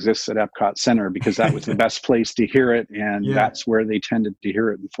that exists at Epcot Center, because that was the best place to hear it, and that's where they tended to hear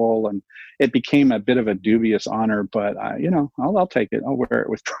it in full. And it became a bit of a dubious honor, but I'll take it. I'll wear it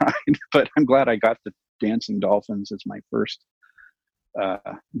with pride. But I'm glad I got the Dancing Dolphins as my first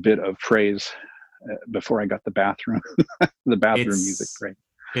bit of praise before I got the bathroom music. Great.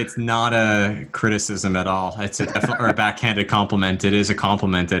 It's not a criticism at all. It's or a backhanded compliment. It is a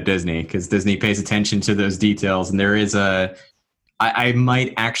compliment at Disney, because Disney pays attention to those details. And there is I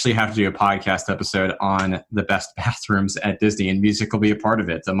might actually have to do a podcast episode on the best bathrooms at Disney, and music will be a part of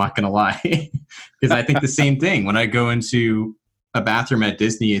it. I'm not going to lie, because I think the same thing. When I go into a bathroom at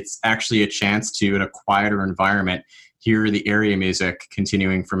Disney, it's actually a chance to, in a quieter environment, hear the area music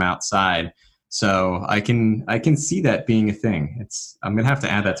continuing from outside. So I can see that being a thing. I'm going to have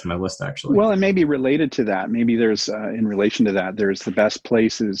to add that to my list, actually. Well, and maybe related to that, maybe there's in relation to that, there's the best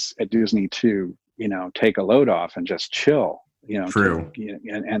places at Disney to, take a load off and just chill, True.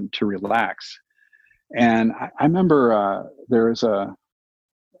 And to relax. And I remember there was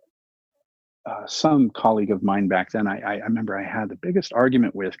some colleague of mine back then. I remember I had the biggest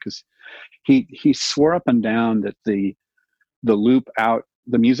argument with, because he swore up and down that the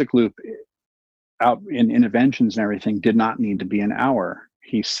music loop out in interventions and everything did not need to be an hour.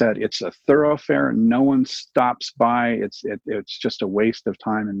 He said it's a thoroughfare. No one stops by. It's just a waste of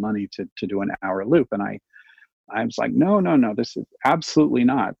time and money to do an hour loop. And I was like, no, this is absolutely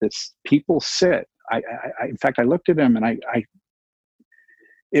not. This, people sit. I in fact, I looked at him, and I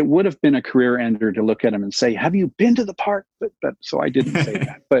it would have been a career ender to look at him and say, "Have you been to the park?" But so I didn't say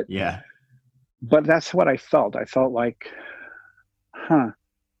that. But yeah. But that's what I felt. I felt like,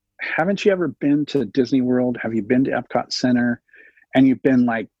 haven't you ever been to Disney World? Have you been to Epcot Center? And you've been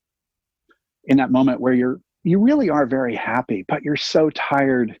like in that moment where you really are very happy, but you're so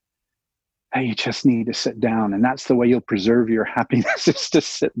tired that you just need to sit down. And that's the way you'll preserve your happiness, is to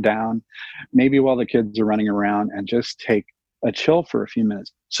sit down, maybe while the kids are running around, and just take a chill for a few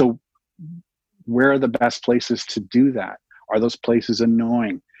minutes. So where are the best places to do that? Are those places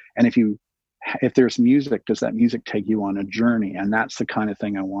annoying? And if there's music, does that music take you on a journey? And that's the kind of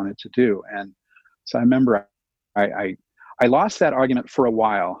thing I wanted to do. And so I remember I lost that argument for a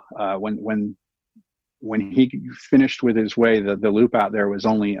while. When he finished with his way, the loop out there was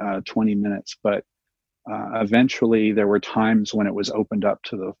only 20 minutes. But Eventually, there were times when it was opened up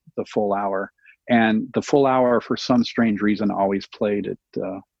to the full hour, and the full hour, for some strange reason, always played at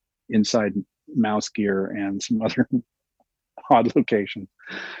inside Mouse Gear and some other odd locations.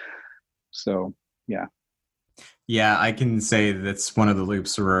 So, yeah. Yeah, I can say that's one of the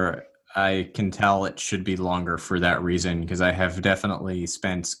loops where I can tell it should be longer for that reason, because I have definitely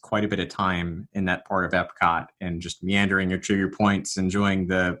spent quite a bit of time in that part of Epcot and just meandering to your points, enjoying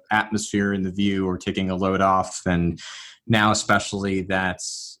the atmosphere and the view, or taking a load off. And now, especially that,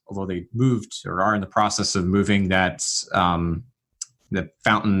 although they moved or are in the process of moving that the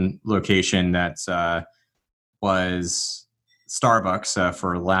fountain location that was Starbucks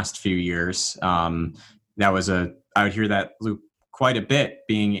for the last few years. That was I would hear that loop quite a bit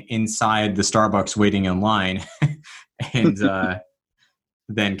being inside the Starbucks waiting in line and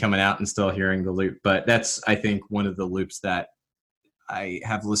then coming out and still hearing the loop. But that's, I think, one of the loops that I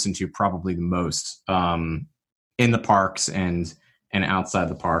have listened to probably the most in the parks and outside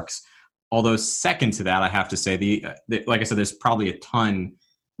the parks. Although second to that, I have to say, the like I said, there's probably a ton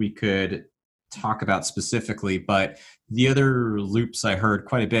we could talk about specifically, but the other loops I heard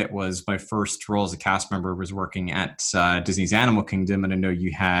quite a bit was my first role as a cast member was working at Disney's Animal Kingdom, and I know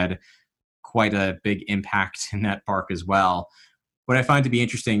you had quite a big impact in that park as well. What I find to be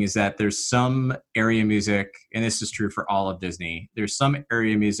interesting is that there's some area music, and this is true for all of Disney, there's some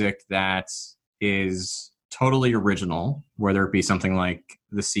area music that is totally original, whether it be something like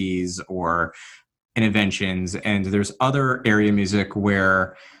The Seas or Inventions, and there's other area music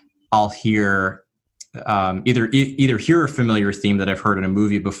where I'll hear either hear a familiar theme that I've heard in a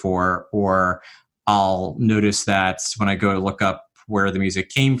movie before, or I'll notice that when I go to look up where the music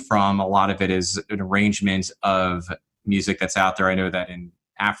came from, a lot of it is an arrangement of music that's out there. I know that in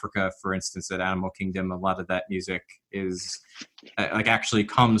Africa, for instance, at Animal Kingdom, a lot of that music is actually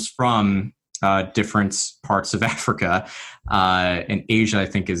comes from different parts of Africa. And Asia, I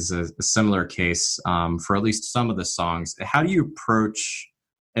think, is a similar case for at least some of the songs. How do you approach,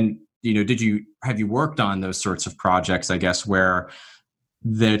 and have you worked on those sorts of projects, I guess, where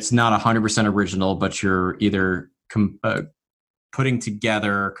that's not 100% original, but you're either putting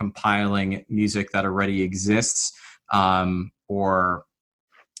together, compiling music that already exists, or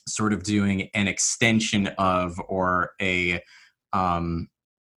sort of doing an extension of, or an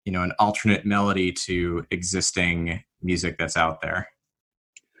alternate melody to existing music that's out there?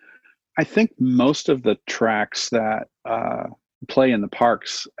 I think most of the tracks that play in the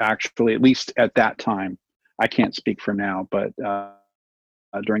parks, actually, at least at that time, I can't speak for now, but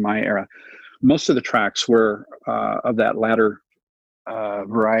during my era, most of the tracks were of that latter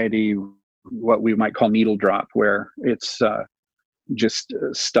variety, what we might call needle drop, where it's just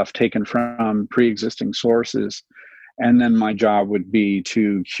stuff taken from pre-existing sources. And then my job would be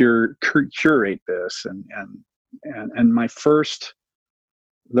to curate this. And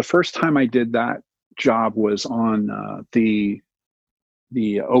the first time I did that job was on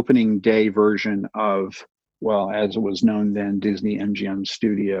the opening day version of, well, as it was known then, Disney MGM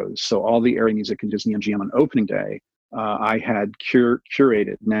Studios. So all the area music in Disney MGM on opening day, I had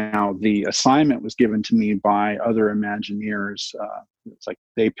curated. Now, the assignment was given to me by other Imagineers. It's like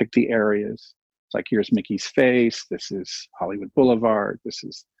they picked the areas. It's like, here's Mickey's face. This is Hollywood Boulevard. This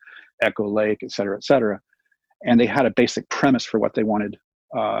is Echo Lake, et cetera, et cetera. And they had a basic premise for what they wanted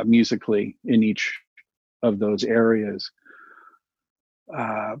musically in each of those areas.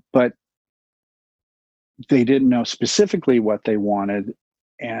 But they didn't know specifically what they wanted.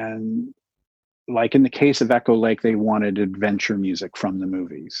 And like in the case of Echo Lake, they wanted adventure music from the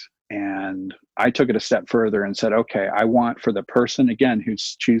movies. And I took it a step further and said, okay, I want, for the person, again, who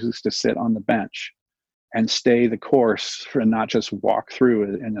chooses to sit on the bench and stay the course and not just walk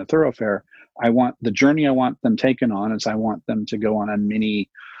through in a thoroughfare, I want the journey I want them taken on is I want them to go on a mini,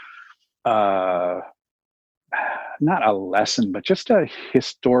 not a lesson, but just a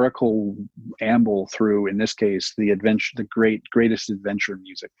historical amble through, in this case, the adventure, the greatest adventure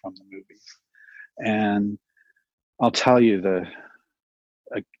music from the movies. And I'll tell you,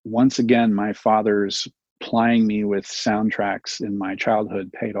 once again, my father's plying me with soundtracks in my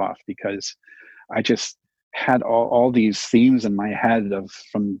childhood paid off, because I just had all these themes in my head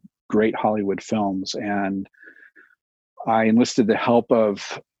from great Hollywood films. And I enlisted the help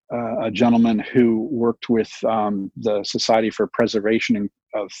of a gentleman who worked with the Society for Preservation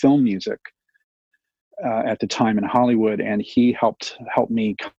of Film Music at the time in Hollywood, and he helped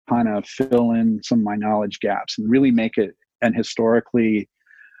me kind of fill in some of my knowledge gaps and really make it an historically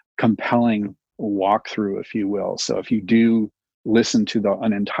compelling walkthrough, if you will. So if you do listen to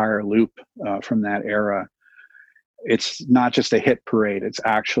an entire loop from that era, it's not just a hit parade. It's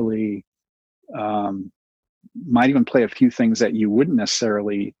actually might even play a few things that you wouldn't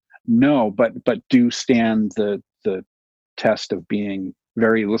necessarily know, but do stand the test of being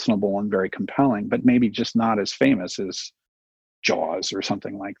very listenable and very compelling, but maybe just not as famous as Jaws or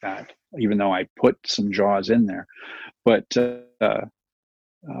something like that, even though I put some Jaws in there. But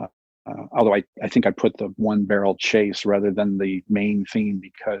although I think I put the one barrel chase rather than the main theme,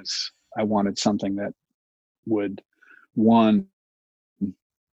 because I wanted something that would, one,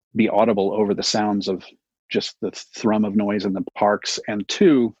 be audible over the sounds of just the thrum of noise in the parks, and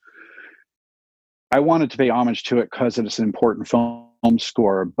two, I wanted to pay homage to it because it's an important film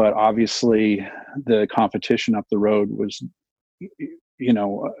score. But obviously the competition up the road was,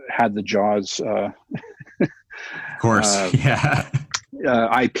 had the Jaws Of course. Yeah.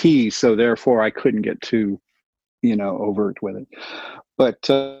 IP, so therefore I couldn't get too overt with it. But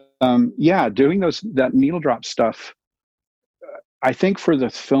doing that needle drop stuff, I think for the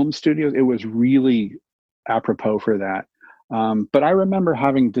film studios it was really apropos for that. But I remember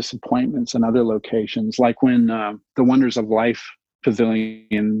having disappointments in other locations, like when the Wonders of Life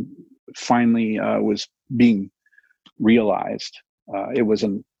Pavilion finally was being realized. It was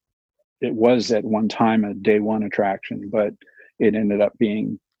at one time a day one attraction, but it ended up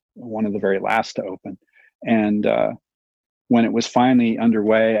being one of the very last to open. And when it was finally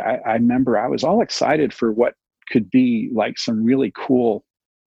underway, I remember I was all excited for what could be like some really cool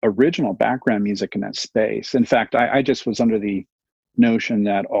original background music in that space. In fact, I just was under the notion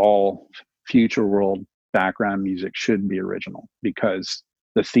that all Future World background music should be original, because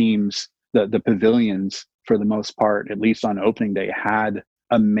the themes, the pavilions, for the most part, at least on opening day, had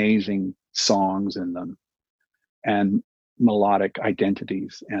amazing songs in them and melodic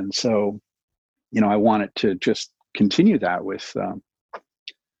identities. And so, I wanted to just continue that with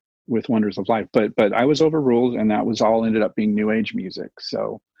Wonders of Life, but I was overruled, and that was all ended up being new age music.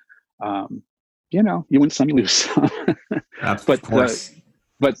 So, you win some, you lose some. Of course.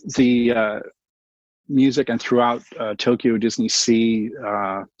 But the music, and throughout Tokyo Disney Sea,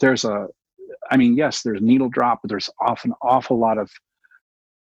 there's needle drop, but there's often an awful lot of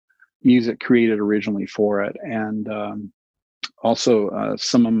music created originally for it. And also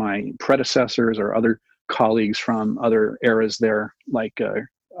some of my predecessors or other colleagues from other eras there, like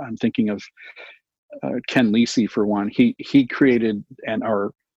I'm thinking of Ken Lisi, for one. He created and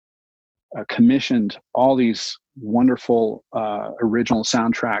commissioned all these wonderful original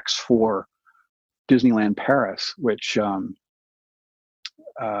soundtracks for Disneyland Paris, which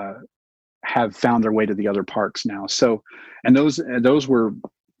have found their way to the other parks now. So, and those were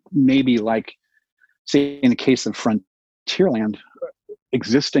maybe, like, say in the case of Frontierland,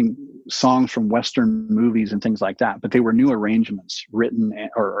 existing songs from Western movies and things like that, but they were new arrangements written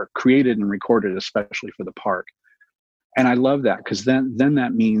or created and recorded especially for the park. And I love that, because then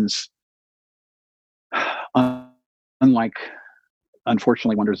that means, unlike,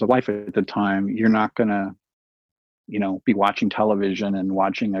 unfortunately, Wonders of Life at the time, you're not going to, be watching television and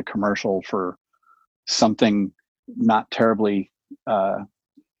watching a commercial for something not terribly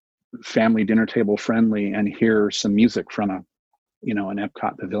family dinner table friendly and hear some music from an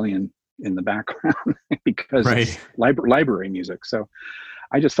Epcot pavilion in the background because Right. It's library music. So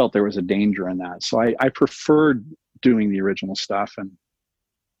I just felt there was a danger in that. So I preferred doing the original stuff and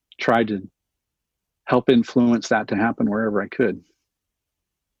tried to help influence that to happen wherever I could.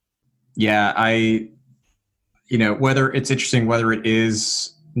 Yeah, whether it's interesting, whether it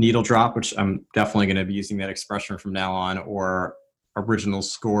is needle drop, which I'm definitely going to be using that expression from now on, or original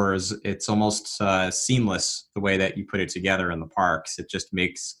scores, it's almost seamless the way that you put it together in the parks. It just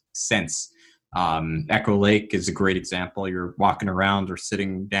makes sense. Echo Lake is a great example. You're walking around or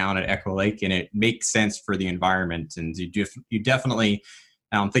sitting down at Echo Lake, and it makes sense for the environment. And you definitely,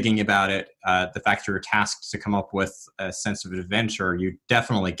 now I'm thinking about it, the fact you're tasked to come up with a sense of adventure, you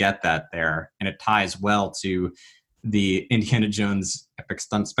definitely get that there. And it ties well to the Indiana Jones Epic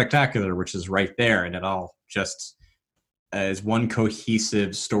Stunt Spectacular, which is right there. And it all just is one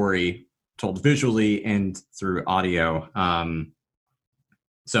cohesive story told visually and through audio.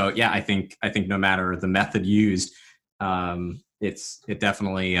 So yeah, I think no matter the method used, it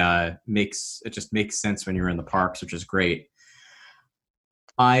definitely makes sense when you're in the parks, which is great.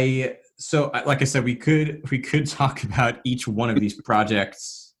 Like I said, we could talk about each one of these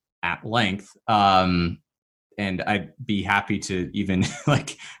projects at length. And I'd be happy to even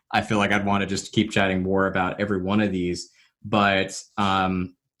I feel like I'd want to just keep chatting more about every one of these. But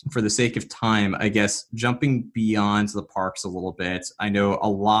for the sake of time, I guess jumping beyond the parks a little bit, I know a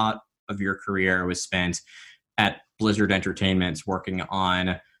lot of your career was spent at Blizzard Entertainment working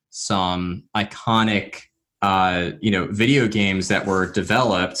on some iconic video games that were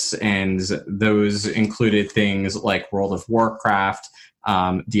developed, and those included things like World of Warcraft,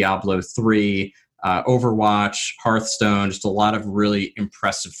 Diablo 3, Overwatch, Hearthstone, just a lot of really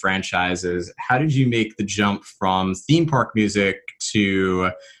impressive franchises. How did you make the jump from theme park music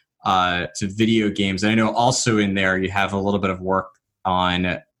to video games? And I know also in there you have a little bit of work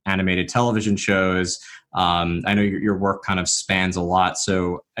on animated television shows. I know your work kind of spans a lot.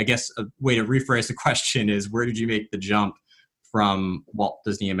 So I guess a way to rephrase the question is, where did you make the jump from Walt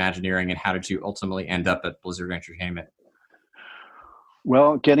Disney Imagineering, and how did you ultimately end up at Blizzard Entertainment?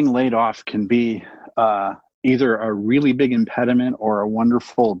 Well, getting laid off can be either a really big impediment or a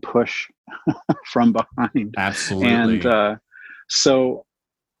wonderful push from behind. Absolutely. And so,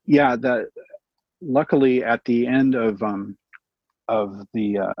 yeah, luckily at the end of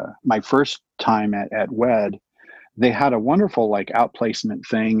the my first time at WED, they had a wonderful like outplacement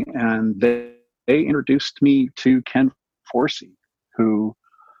thing, and they introduced me to Ken Forsey, who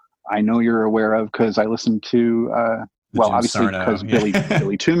I know you're aware of because I listened to well, Jim obviously Sarno, because yeah.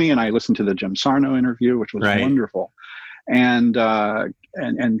 Billy Toomey, and I listened to the Jim Sarno interview, which was Right. wonderful, and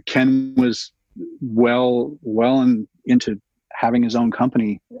Ken was well into having his own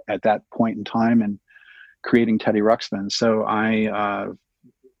company at that point in time and creating Teddy Ruxpin. So I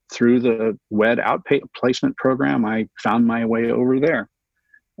through the WED outplacement program, I found my way over there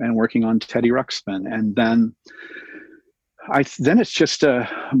and working on Teddy Ruxpin, and then it's just a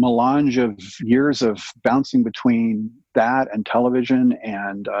melange of years of bouncing between that and television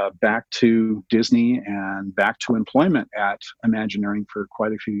and back to Disney and back to employment at Imagineering for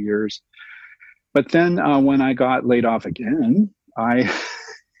quite a few years. But then when I got laid off again, I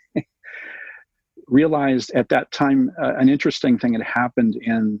realized at that time an interesting thing had happened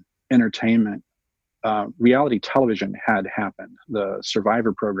in entertainment. Reality television had happened. The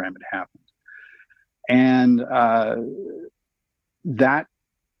Survivor program had happened. And that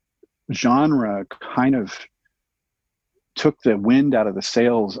genre kind of took the wind out of the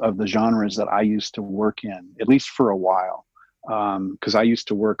sails of the genres that I used to work in, at least for a while. Because I used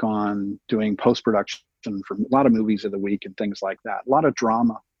to work on doing post-production for a lot of movies of the week and things like that. A lot of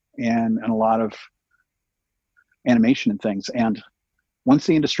drama and a lot of animation and things. And once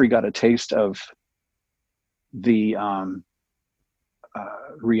the industry got a taste of the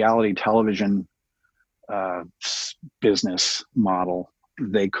reality television business model,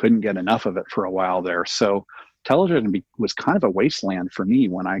 they couldn't get enough of it for a while there. So television was kind of a wasteland for me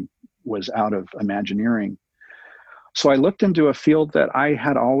when I was out of Imagineering. So I looked into a field that I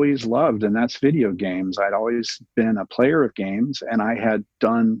had always loved, and that's video games. I'd always been a player of games, and I had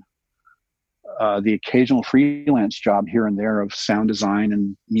done the occasional freelance job here and there of sound design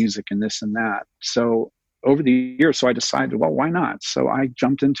and music and this and that. So over the years, so I decided, well, why not? So I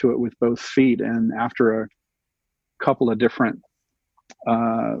jumped into it with both feet, and after a couple of different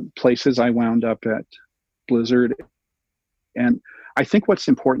places, I wound up at Blizzard. And I think what's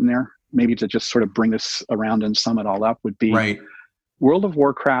important there, maybe to just sort of bring this around and sum it all up, would be Right. World of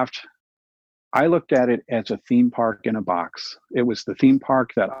Warcraft. I looked at it as a theme park in a box. It was the theme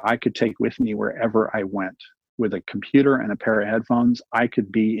park that I could take with me wherever I went. With a computer and a pair of headphones, I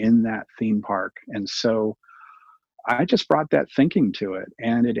could be in that theme park. And so I just brought that thinking to it,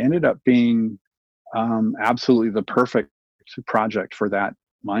 and it ended up being absolutely the perfect project for that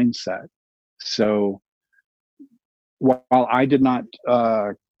mindset. So while I did not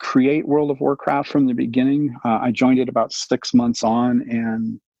create World of Warcraft from the beginning, I joined it about 6 months on,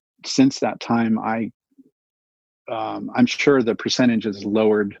 and since that time, I'm sure the percentage is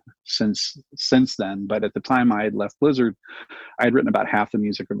lowered since then. But at the time I had left Blizzard, I had written about half the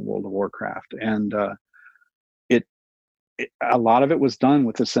music in World of Warcraft, and a lot of it was done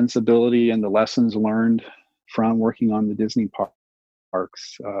with the sensibility and the lessons learned from working on the Disney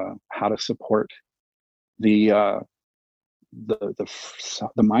parks, how to support the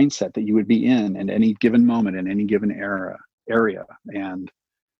mindset that you would be in any given moment in any given area, and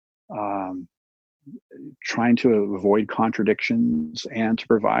trying to avoid contradictions and to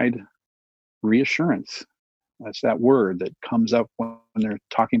provide reassurance. That's that word that comes up when they're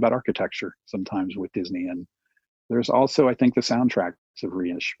talking about architecture sometimes with Disney. And there's also, I think, the soundtracks of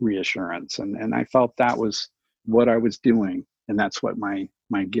reassurance. And I felt that was what I was doing, and that's what my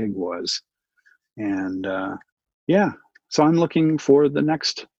gig was. And yeah, so I'm looking for the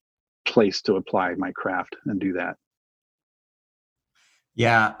next place to apply my craft and do that.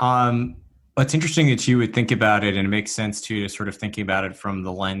 Yeah. It's interesting that you would think about it, and it makes sense too to sort of thinking about it from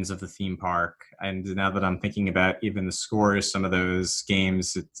the lens of the theme park. And now that I'm thinking about even the scores, some of those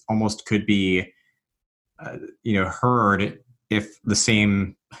games, it almost could be, heard if the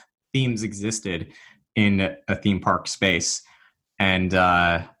same themes existed. in a theme park space. And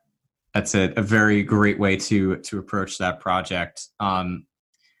that's a very great way to approach that project.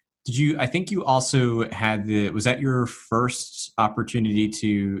 I think you also had was that your first opportunity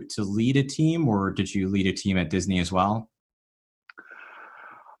to lead a team, or did you lead a team at Disney as well?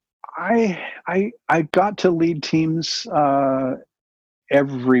 I got to lead teams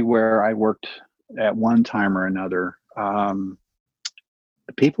everywhere I worked at one time or another.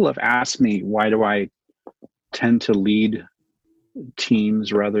 People have asked me, why do I tend to lead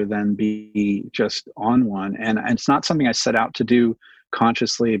teams rather than be just on one? And it's not something I set out to do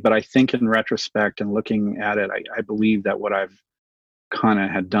consciously, but I think in retrospect and looking at it, I believe that what I've kind of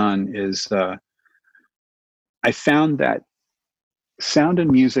had done is I found that sound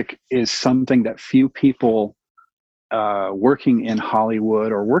and music is something that few people working in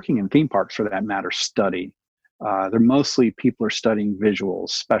Hollywood or working in theme parks for that matter study. They're mostly people are studying visuals,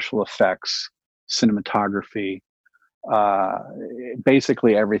 special effects, cinematography,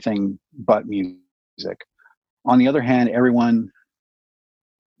 basically everything but music. On the other hand, everyone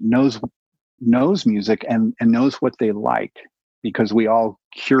knows music and knows what they like, because we all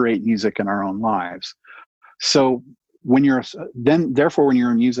curate music in our own lives. So when you're therefore when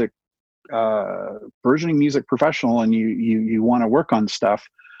you're a music burgeoning music professional and you want to work on stuff,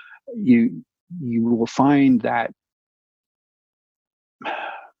 you will find that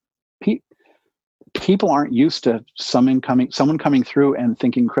people aren't used to someone coming through and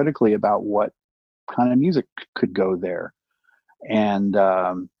thinking critically about what kind of music could go there. And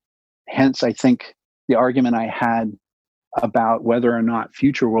hence, I think the argument I had about whether or not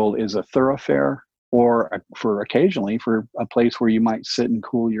Future World is a thoroughfare or for occasionally for a place where you might sit and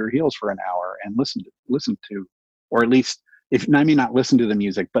cool your heels for an hour and listen to, or at least I mean not listen to the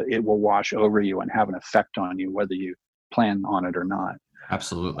music, but it will wash over you and have an effect on you whether you plan on it or not.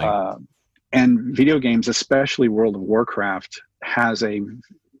 Absolutely. And video games, especially World of Warcraft, has a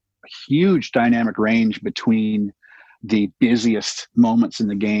huge dynamic range between the busiest moments in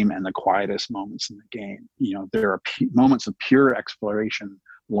the game and the quietest moments in the game. You know, there are moments of pure exploration,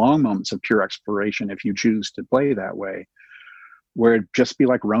 long moments of pure exploration, if you choose to play that way, where it'd just be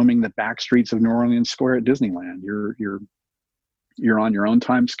like roaming the back streets of New Orleans Square at Disneyland. You're on your own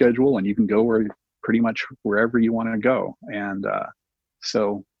time schedule and you can go pretty much wherever you want to go. And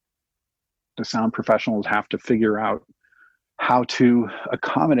so the sound professionals have to figure out how to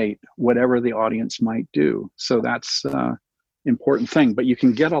accommodate whatever the audience might do. So that's important thing. But you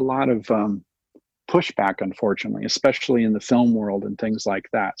can get a lot of pushback, unfortunately, especially in the film world and things like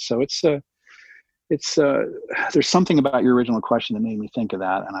that. So it's there's something about your original question that made me think of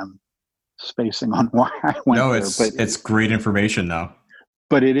that, and I'm spacing on why I went there. No, it's great information though.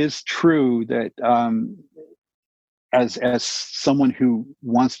 But it is true that as someone who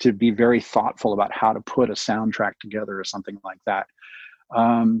wants to be very thoughtful about how to put a soundtrack together or something like that,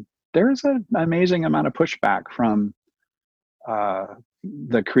 there is an amazing amount of pushback from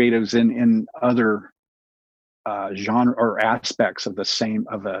the creatives in other genre or aspects of a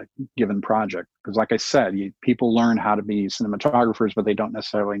given project. Because like I said, people learn how to be cinematographers, but they don't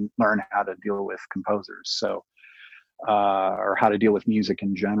necessarily learn how to deal with composers. So or how to deal with music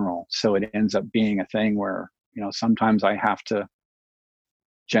in general. So it ends up being a thing where, you know, sometimes I have to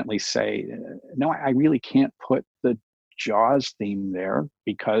gently say, no, I really can't put the Jaws theme there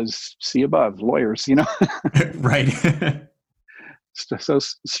because see above, lawyers, you know. Right. So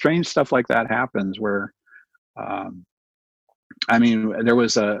strange stuff like that happens where, I mean, I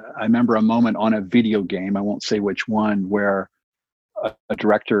remember a moment on a video game, I won't say which one, where a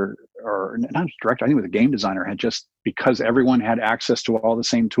director, or not a director, I think it was a game designer, had just, because everyone had access to all the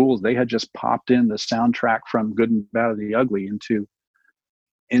same tools, they had just popped in the soundtrack from Good and Bad and the Ugly into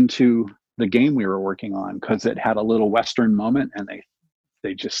the game we were working on, because it had a little Western moment, and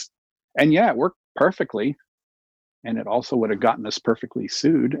they just, and yeah, it worked perfectly. And it also would have gotten us perfectly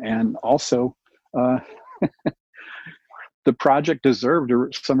sued. And also, the project deserved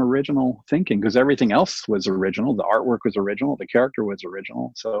some original thinking, because everything else was original. The artwork was original. The character was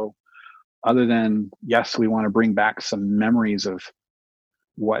original. So other than, yes, we want to bring back some memories of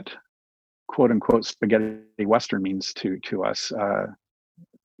what quote unquote spaghetti Western means to us,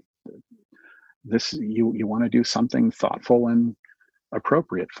 you want to do something thoughtful and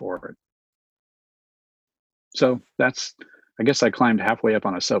appropriate for it. So that's, I guess I climbed halfway up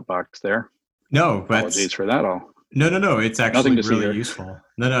on a soapbox there. No, apologies for that all. No. It's actually really useful.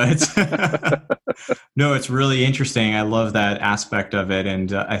 No, it's no, it's really interesting. I love that aspect of it,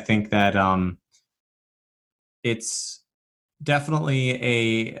 and I think that it's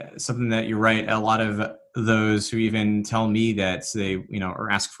definitely something that you're right. A lot of those who even tell me that they,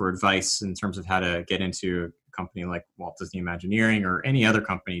 or ask for advice in terms of how to get into a company like Walt Disney Imagineering or any other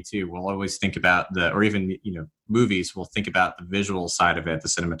company too, will always think about or even, movies will think about the visual side of it, the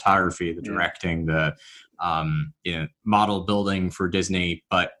cinematography, the directing, the, model building for Disney,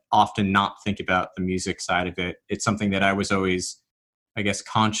 but often not think about the music side of it. It's something that I was always, I guess,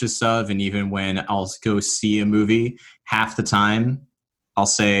 conscious of. And even when I'll go see a movie, half the time I'll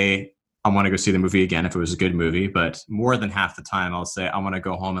say, I want to go see the movie again if it was a good movie, but more than half the time I'll say I want to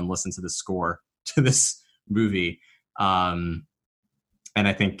go home and listen to the score to this movie. And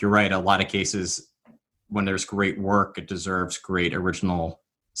I think you're right. A lot of cases, when there's great work, it deserves great original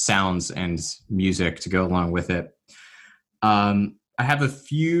sounds and music to go along with it. I have a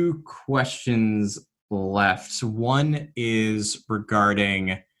few questions left. One is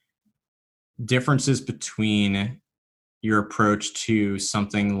regarding differences between your approach to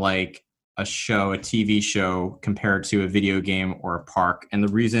something like a show, a TV show, compared to a video game or a park. And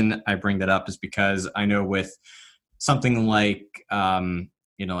the reason I bring that up is because I know with something like,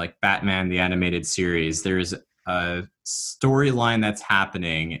 like Batman, the animated series, there's a storyline that's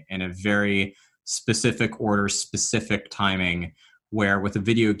happening in a very specific order, specific timing, where with a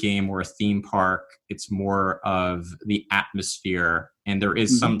video game or a theme park, it's more of the atmosphere and there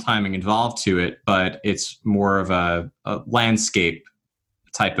is some timing involved to it, but it's more of a landscape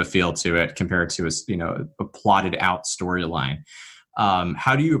type of feel to it compared to a plotted out storyline.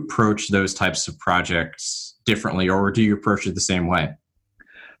 How do you approach those types of projects differently, or do you approach it the same way?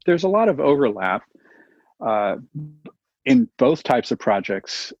 There's a lot of overlap in both types of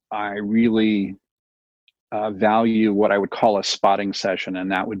projects. I really value what I would call a spotting session,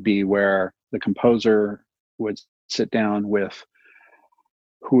 and that would be where the composer would sit down with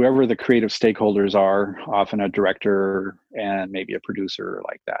whoever the creative stakeholders are, often a director and maybe a producer,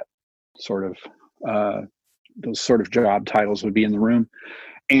 like that sort of those sort of job titles would be in the room.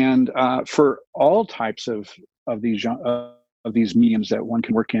 And for all types of these mediums that one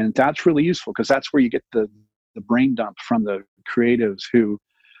can work in, that's really useful because that's where you get the brain dump from the creatives who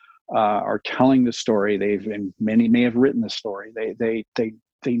are telling the story. And many may have written the story. They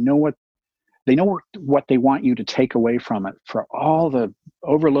know what they want you to take away from it. For all the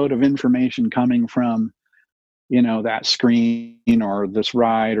overload of information coming from, that screen or this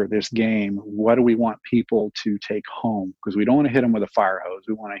ride or this game, what do we want people to take home? Because we don't want to hit them with a fire hose.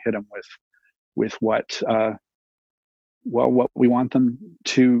 We want to hit them with what we want them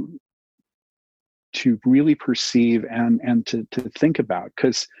to really perceive and to think about.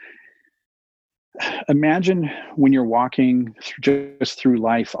 Because imagine when you're walking just through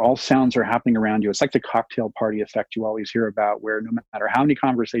life, all sounds are happening around you. It's like the cocktail party effect you always hear about, where no matter how many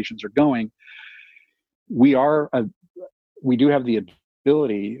conversations are going, we do have the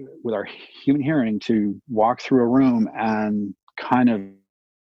ability with our human hearing to walk through a room and kind of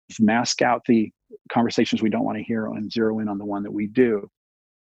mask out the conversations we don't want to hear and zero in on the one that we do.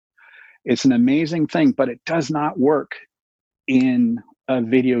 It's an amazing thing, but it does not work in a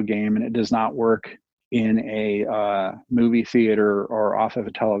video game, and it does not work in a movie theater or off of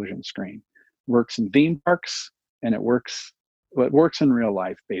a television screen. It works in theme parks, and it works in real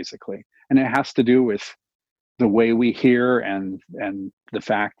life, basically. And it has to do with the way we hear and the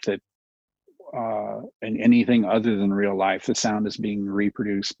fact that in anything other than real life, the sound is being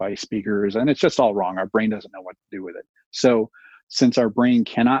reproduced by speakers, and it's just all wrong. Our brain doesn't know what to do with it. So since our brain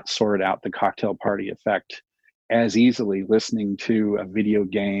cannot sort out the cocktail party effect as easily listening to a video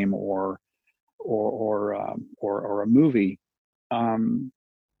game or a movie,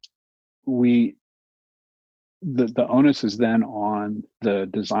 the onus is then on the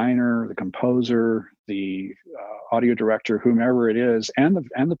designer, the composer, the audio director, whomever it is, and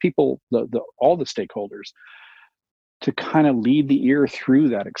the people, all the stakeholders, to kind of lead the ear through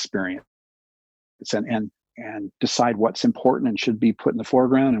that experience and decide what's important and should be put in the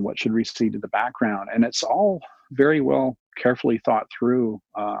foreground and what should recede to the background. And it's all very well carefully thought through.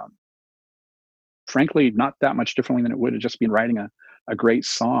 Frankly, not that much differently than it would have just been writing a great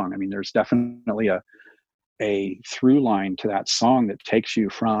song. I mean, there's definitely a through line to that song that takes you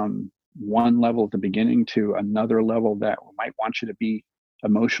from one level at the beginning to another level that might want you to be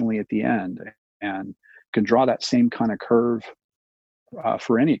emotionally at the end, and can draw that same kind of curve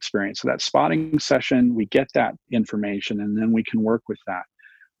for any experience. So that spotting session, we get that information and then we can work with that.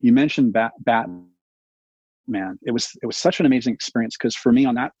 You mentioned Batman. It was such an amazing experience because for me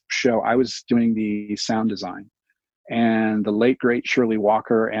on that show, I was doing the sound design, and the late great Shirley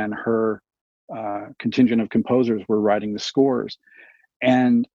Walker and her contingent of composers were writing the scores.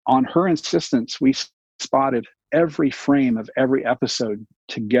 And on her insistence, we spotted every frame of every episode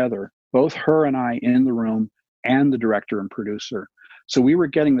together both her and I in the room, and the director and producer. So we were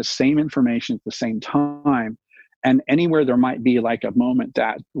getting the same information at the same time. And anywhere there might be like a moment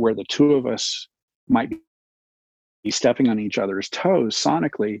that where the two of us might be stepping on each other's toes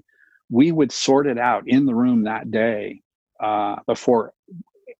sonically, we would sort it out in the room that day, before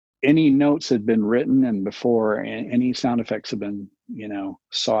any notes had been written and before any sound effects had been,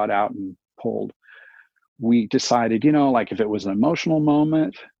 sought out and pulled. We decided, like if it was an emotional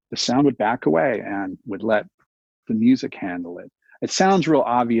moment, the sound would back away and would let the music handle it. It sounds real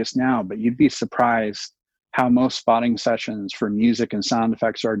obvious now, but you'd be surprised how most spotting sessions for music and sound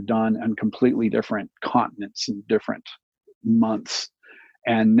effects are done on completely different continents and different months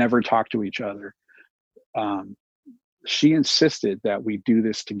and never talk to each other. She insisted that we do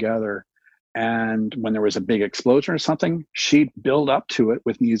this together. And when there was a big explosion or something, she'd build up to it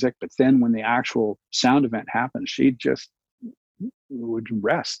with music. But then when the actual sound event happened, she just would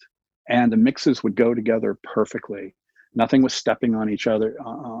rest. And the mixes would go together perfectly. Nothing was stepping on each other,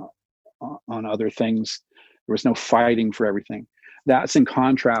 on other things. There was no fighting for everything. That's in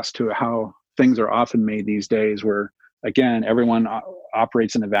contrast to how things are often made these days, where, again, everyone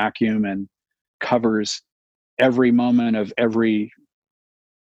operates in a vacuum and covers every moment of every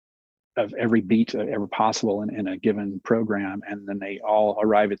beat ever possible in a given program, and then they all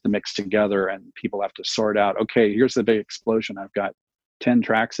arrive at the mix together, and people have to sort out, okay, here's the big explosion. I've got 10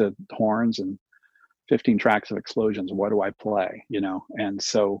 tracks of horns and 15 tracks of explosions. What do I play? And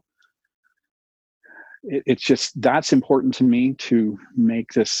so it's just, that's important to me, to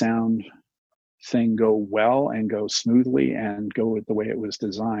make this sound thing go well and go smoothly and go with the way it was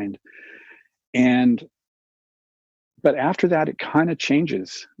designed. But after that, it kind of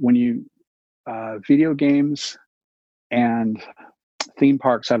changes when you, video games and theme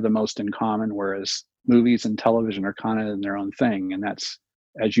parks have the most in common, whereas movies and television are kind of in their own thing. And that's,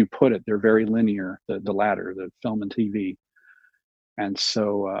 as you put it, they're very linear, the latter, the film and TV. And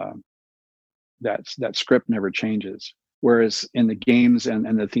so that script never changes. Whereas in the games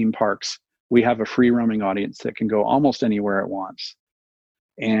and the theme parks, we have a free roaming audience that can go almost anywhere it wants.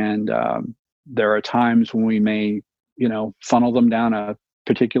 And there are times when we may, funnel them down a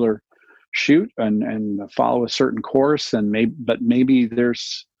particular chute and follow a certain course, and maybe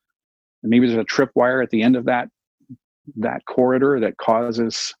there's a tripwire at the end of that corridor that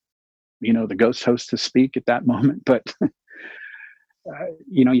causes, the ghost host to speak at that moment. But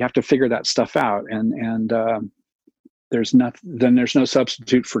you have to figure that stuff out, and there's no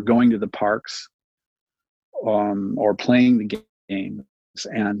substitute for going to the parks, or playing the games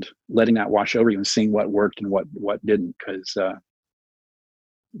and letting that wash over you and seeing what worked and what didn't. Because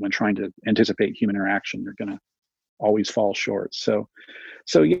when trying to anticipate human interaction, you're going to always fall short. So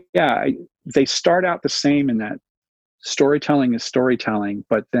yeah, they start out the same in that storytelling is storytelling,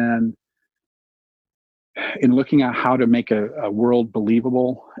 but then in looking at how to make a world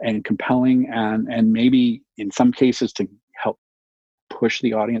believable and compelling, and maybe in some cases to help push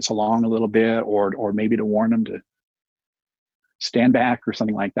the audience along a little bit, or maybe to warn them to stand back or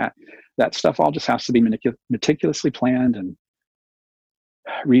something like that. That stuff all just has to be meticulously planned and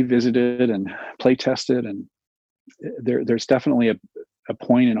revisited and play tested. And there's definitely a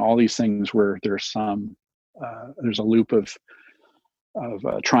point in all these things where there's a loop of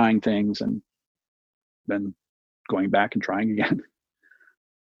trying things and then going back and trying again.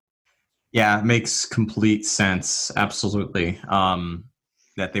 Yeah, it makes complete sense. Absolutely.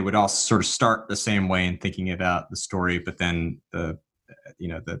 That they would all sort of start the same way in thinking about the story, but then the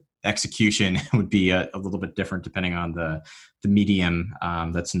execution would be a little bit different depending on the medium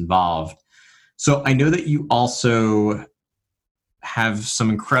that's involved. So I know that you also have some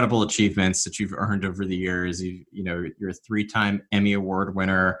incredible achievements that you've earned over the years. You're a 3-time Emmy Award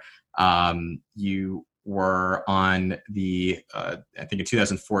winner. You were on the, I think in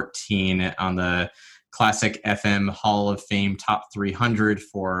 2014, on the Classic FM Hall of Fame Top 300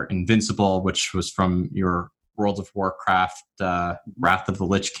 for Invincible, which was from your World of Warcraft Wrath of the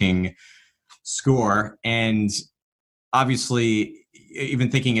Lich King score. And obviously, even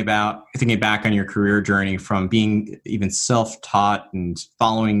thinking back on your career journey, from being even self-taught and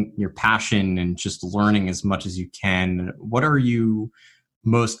following your passion and just learning as much as you can, what are you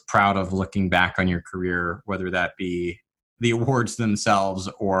most proud of looking back on your career, whether that be the awards themselves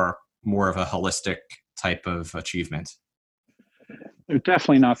or more of a holistic type of achievement? They're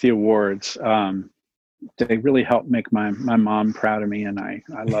definitely not the awards. They really helped make my mom proud of me, and I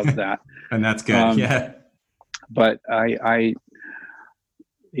love that. And that's good. Yeah. But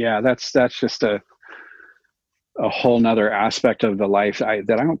that's just a whole nother aspect of the life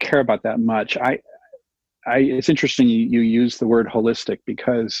that I don't care about that much. It's interesting you use the word holistic,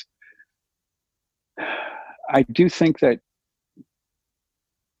 because I do think that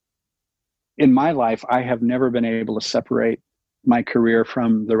in my life, I have never been able to separate my career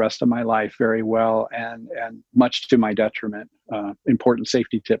from the rest of my life very well, and much to my detriment. Important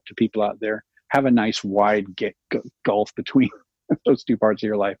safety tip to people out there: have a nice wide gulf between those two parts of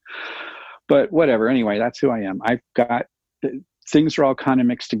your life. But whatever. Anyway, that's who I am. I've got things are all kind of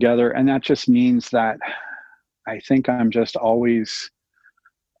mixed together, and that just means that I think I'm just always.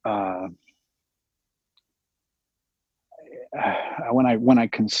 When I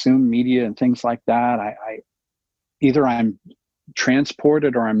consume media and things like that, I either I'm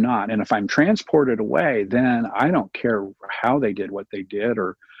transported or I'm not. And if I'm transported away, then I don't care how they did what they did,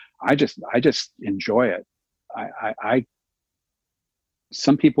 or I just enjoy it. I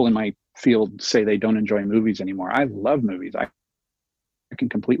some people in my field say they don't enjoy movies anymore. I love movies. I can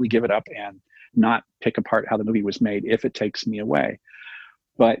completely give it up and not pick apart how the movie was made if it takes me away.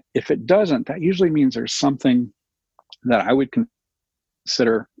 But if it doesn't, that usually means there's something that I would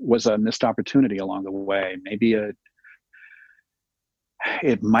consider was a missed opportunity along the way.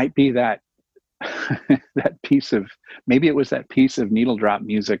 It might be that maybe it was that piece of needle drop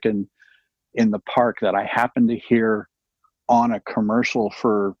music in the park that I happened to hear on a commercial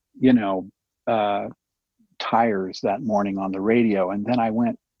for, tires that morning on the radio. And then I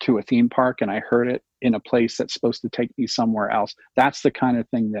went to a theme park and I heard it in a place that's supposed to take me somewhere else. That's the kind of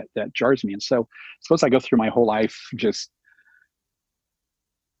thing that jars me. And so suppose I go through my whole life just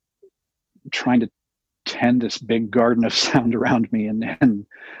trying to tend this big garden of sound around me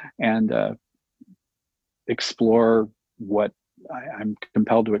and explore what I'm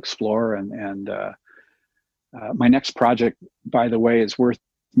compelled to explore. And my next project, by the way, is worth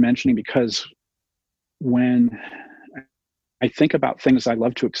mentioning because when I think about things I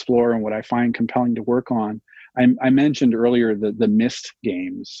love to explore and what I find compelling to work on, I mentioned earlier the Myst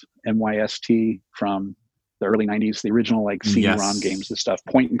games, MYST, from the early 90s, the original like CD-ROM games and stuff,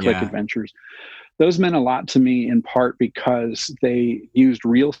 point and click adventures. Those meant a lot to me in part because they used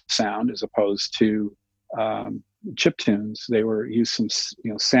real sound as opposed to chip tunes. They used some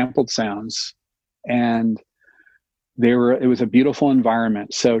sampled sounds, and it was a beautiful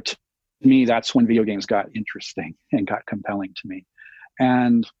environment. So to me, that's when video games got interesting and got compelling to me.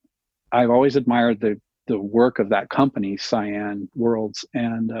 And I've always admired the work of that company, Cyan Worlds.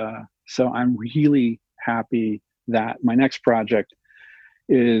 And so I'm really happy that my next project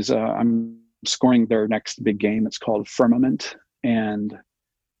is I'm scoring their next big game. It's called Firmament, and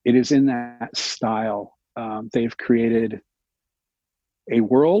it is in that style. They've created a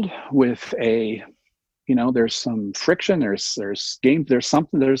world with there's some friction, there's game, there's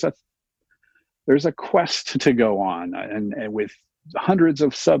something, there's a quest to go on, and with hundreds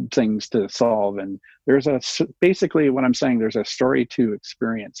of sub things to solve, and basically what I'm saying, there's a story to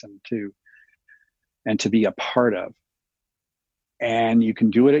experience and to be a part of, and you can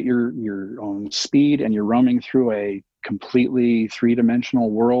do it at your own speed, and you're roaming through a completely three-dimensional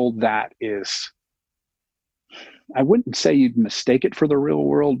world that is, I wouldn't say you'd mistake it for the real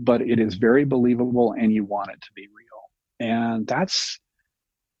world, but it is very believable and you want it to be real. And that's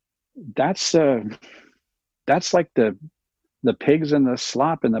like the pigs and the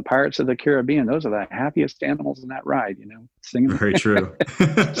slop and the Pirates of the Caribbean. Those are the happiest animals in that ride, singing. Very true.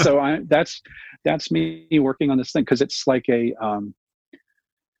 So that's me working on this thing, because it's like it's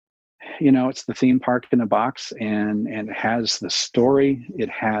the theme park in a box, and it has the story. It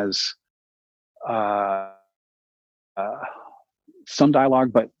has some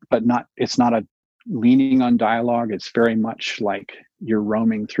dialogue, but not. It's not a leaning on dialogue. It's very much like you're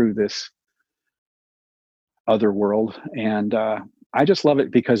roaming through this other world, and I just love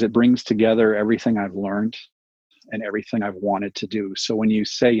it because it brings together everything I've learned and everything I've wanted to do. So when you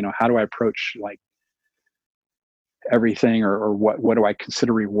say, how do I approach like everything, or what do I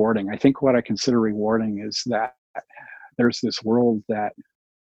consider rewarding? I think what I consider rewarding is that there's this world that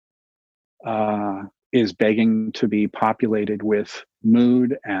is begging to be populated with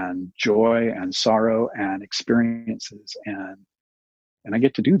mood and joy and sorrow and experiences, and I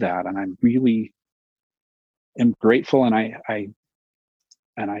get to do that, and I'm really am grateful, and I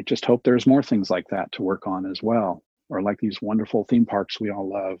just hope there's more things like that to work on as well, or like these wonderful theme parks we all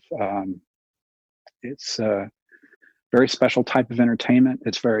love. It's a very special type of entertainment.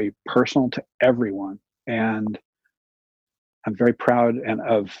 It's very personal to everyone, and I'm very proud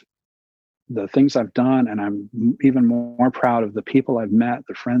of the things I've done, and I'm even more proud of the people I've met,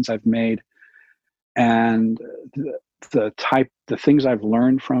 the friends I've made, and the things I've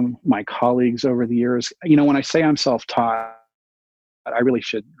learned from my colleagues over the years. When I say I'm self-taught, I really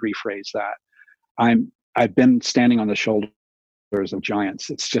should rephrase that. I've been standing on the shoulders of giants.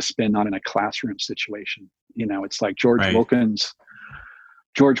 It's just been not in a classroom situation. It's like Right.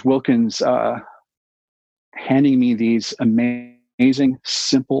 George Wilkins handing me these amazing,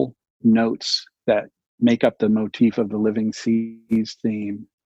 simple notes that make up the motif of the Living Seas theme,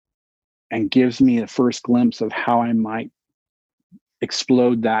 and gives me a first glimpse of how I might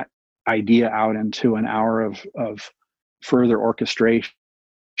explode that idea out into an hour of further orchestration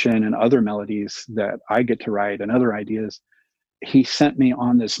and other melodies that I get to write and other ideas. He sent me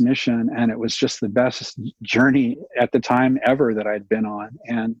on this mission, and it was just the best journey at the time ever that I'd been on.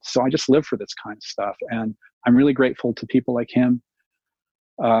 And so I just live for this kind of stuff. And I'm really grateful to people like him,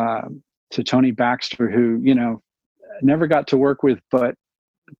 to Tony Baxter, who, never got to work with, but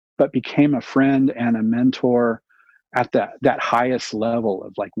became a friend and a mentor at that highest level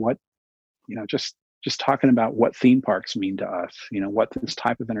of like what, just talking about what theme parks mean to us, what this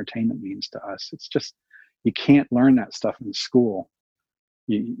type of entertainment means to us. It's just, you can't learn that stuff in school.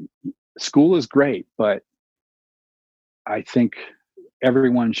 School is great, but I think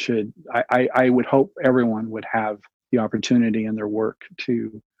everyone should, I would hope everyone would have the opportunity in their work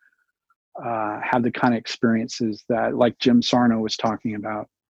to have the kind of experiences that, like Jim Sarno was talking about,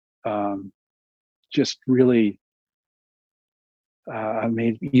 just really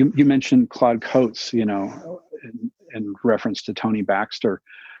made. You mentioned Claude Coates, in reference to Tony Baxter.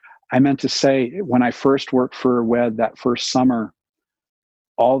 I meant to say, when I first worked for WED that first summer,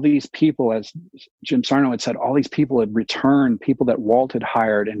 all these people, as Jim Sarno had said, all these people had returned, people that Walt had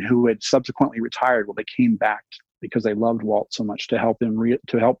hired and who had subsequently retired. Well, they came back because they loved Walt so much to help him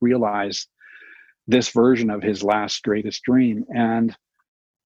to help realize this version of his last greatest dream. And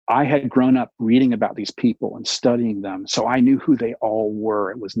I had grown up reading about these people and studying them, so I knew who they all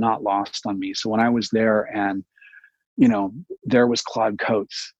were. It was not lost on me. So when I was there, and there was Claude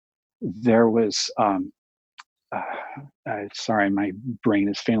Coates, there was sorry, my brain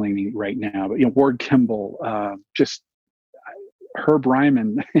is failing me right now, but Ward Kimball, just Herb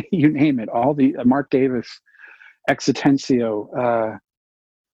Ryman, you name it, all the Mark Davis, Exitencio,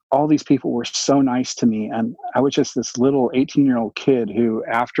 all these people were so nice to me. And I was just this little 18-year-old kid who,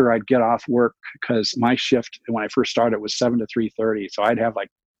 after I'd get off work, because my shift when I first started was 7 to 3:30, so I'd have like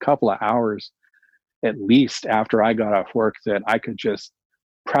a couple of hours at least after I got off work that I could just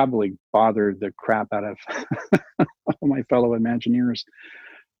probably bother the crap out of my fellow Imagineers.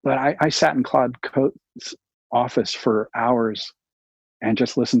 But I sat in Claude Coates' office for hours and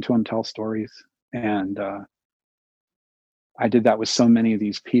just listened to him tell stories. And I did that with so many of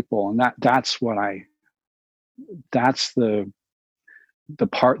these people. And that's the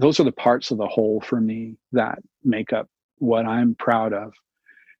part, those are the parts of the whole for me that make up what I'm proud of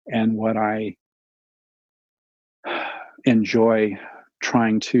and what I enjoy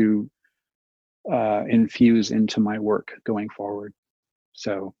trying to infuse into my work going forward.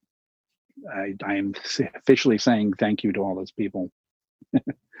 So I am officially saying thank you to all those people.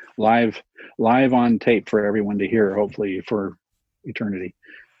 live on tape for everyone to hear, hopefully for eternity.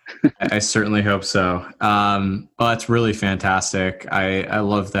 I certainly hope so. Well, it's really fantastic. I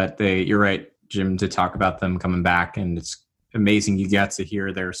love that you're right, Jim, to talk about them coming back, and it's amazing you get to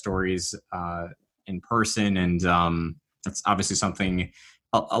hear their stories in person. And it's obviously something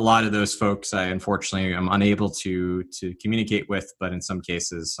a lot of those folks I unfortunately am unable to communicate with, but in some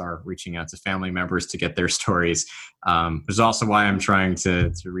cases are reaching out to family members to get their stories. Which is also why I'm trying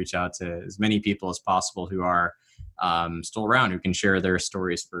to reach out to as many people as possible who are still around, who can share their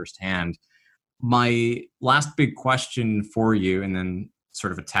stories firsthand. My last big question for you, and then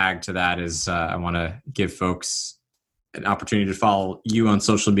sort of a tag to that, is I want to give folks an opportunity to follow you on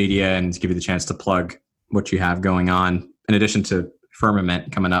social media and give you the chance to plug what you have going on, in addition to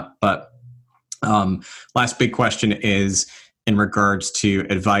Firmament coming up. But last big question is in regards to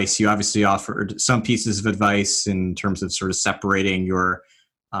advice. You obviously offered some pieces of advice in terms of sort of separating your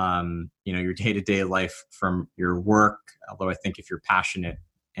your day-to-day life from your work. Although I think if you're passionate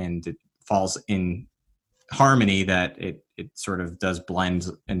and it falls in harmony, that it sort of does blend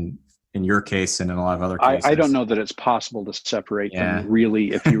in your case and in a lot of other cases. I don't know that it's possible to separate them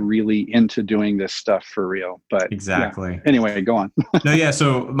really if you're really into doing this stuff for real. But exactly. Yeah. Anyway, go on. No, yeah.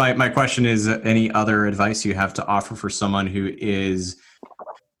 So my question is, any other advice you have to offer for someone who is,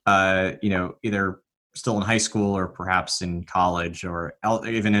 either still in high school or perhaps in college or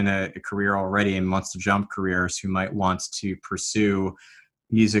even in a career already and wants to jump careers, who might want to pursue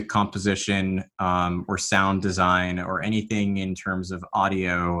music composition or sound design or anything in terms of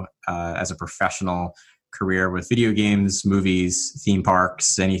audio as a professional career with video games, movies, theme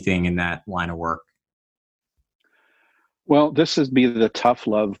parks, anything in that line of work? Well, this is the tough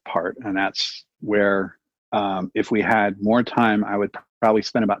love part, and that's where If we had more time, I would probably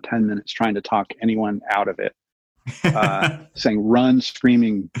spend about 10 minutes trying to talk anyone out of it, saying, run,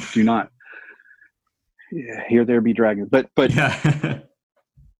 screaming, do not, here there be dragons. Yeah.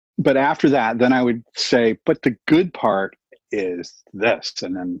 But after that, then I would say, but the good part is this.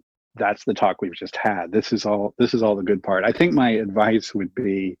 And then that's the talk we've just had. This is all the good part. I think my advice would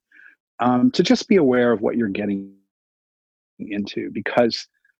be to just be aware of what you're getting into, because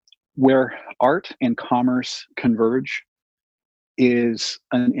where art and commerce converge is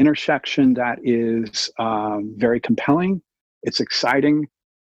an intersection that is very compelling. It's exciting.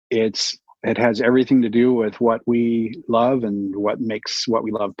 It has everything to do with what we love and what makes what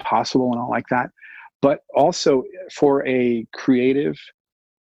we love possible and all like that. But also for a creative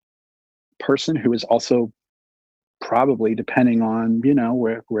person who is also probably, depending on,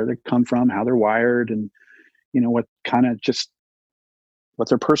 where they come from, how they're wired, and, what kind of just what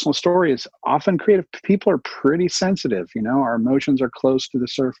their personal story is. Often creative people are pretty sensitive. Our emotions are close to the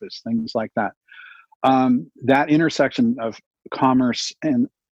surface, things like that. That intersection of commerce and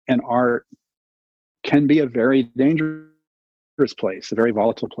art can be a very dangerous place, a very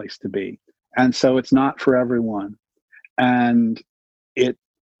volatile place to be. And so it's not for everyone. And it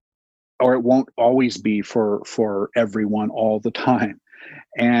won't always be for everyone all the time.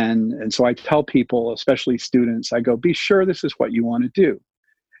 And so I tell people, especially students, I go, be sure this is what you want to do.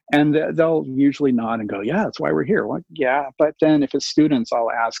 And they'll usually nod and go, yeah, that's why we're here. Well, yeah. But then if it's students,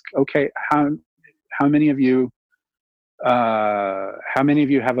 I'll ask, okay, how many of you have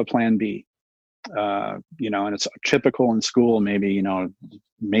a plan B? And it's typical in school, maybe,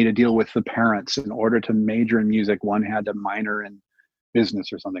 made a deal with the parents in order to major in music. One had to minor in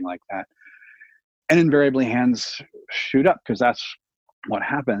business or something like that. And invariably hands shoot up, because that's what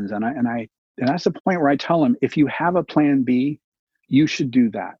happens. And that's the point where I tell them, if you have a plan B, you should do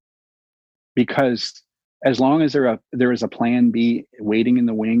that. Because as long as there is a plan B waiting in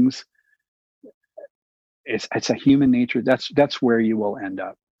the wings, it's a human nature. That's where you will end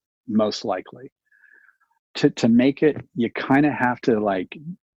up, most likely. To make it, you kind of have to,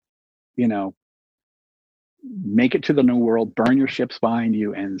 make it to the new world, burn your ships behind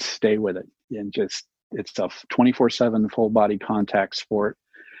you, and stay with it. And just, it's a 24/7 full body contact sport.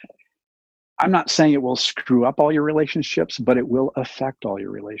 I'm not saying it will screw up all your relationships, but it will affect all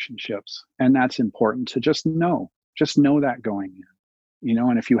your relationships. And that's important to just know that going in,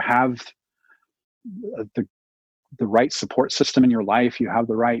 and if you have the right support system in your life, you have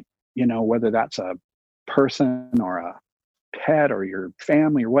the right, whether that's a person or a pet or your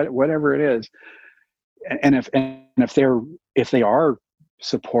family or whatever it is. And if they are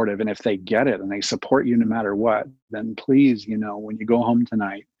supportive, and if they get it and they support you no matter what, then please, when you go home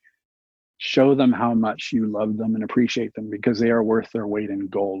tonight, show them how much you love them and appreciate them, because they are worth their weight in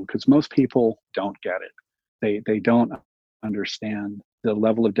gold. Because most people don't get it. They don't understand the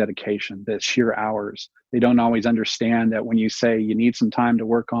level of dedication, the sheer hours. They don't always understand that when you say you need some time to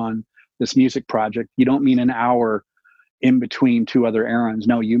work on this music project, you don't mean an hour in between two other errands.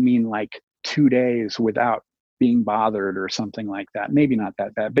 No, you mean like 2 days without being bothered or something like that. Maybe not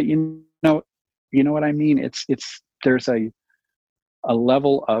that bad, but you know what I mean? There's a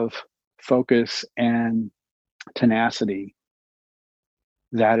level of focus and tenacity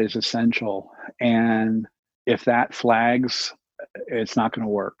that is essential. And if that flags, it's not going to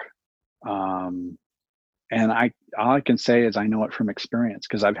work. And all I can say is I know it from experience,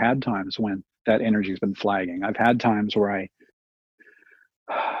 because I've had times when that energy has been flagging. I've had times where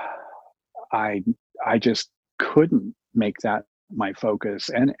I just couldn't make that my focus,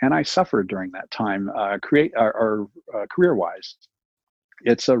 and I suffered during that time. Career wise,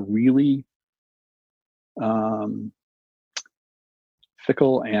 it's a really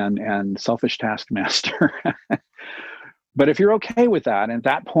fickle and selfish taskmaster. But if you're okay with that, and at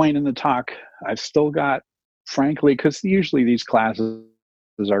that point in the talk, I've still got, frankly, because usually these classes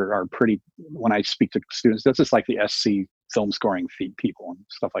are pretty, when I speak to students, that's just like the SC film scoring people and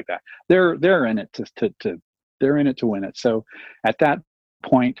stuff like that. They're in it they're in it to win it. So at that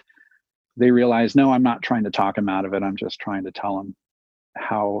point, they realize, no, I'm not trying to talk them out of it. I'm just trying to tell them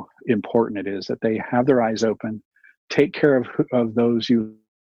how important it is that they have their eyes open, take care of those you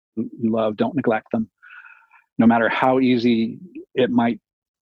love, don't neglect them, no matter how easy it might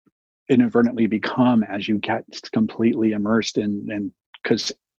inadvertently become as you get completely immersed in,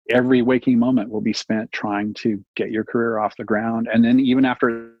 because every waking moment will be spent trying to get your career off the ground. And then even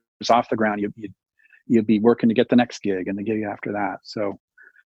after it's off the ground, you'd be working to get the next gig and the gig after that. So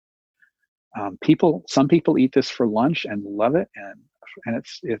some people eat this for lunch and love it,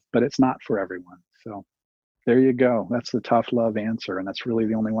 but it's not for everyone. So there you go. That's the tough love answer, and that's really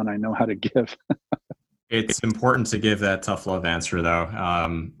the only one I know how to give. It's important to give that tough love answer, though.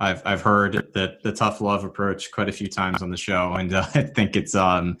 I've heard that the tough love approach quite a few times on the show, and I think it's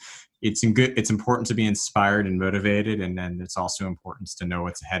important to be inspired and motivated, and then it's also important to know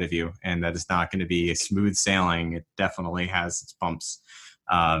what's ahead of you, and that it's not going to be a smooth sailing. It definitely has its bumps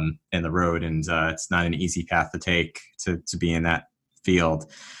in the road, and it's not an easy path to take to be in that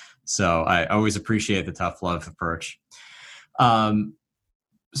field. So I always appreciate the tough love approach.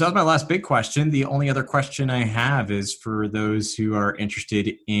 So that's my last big question. The only other question I have is for those who are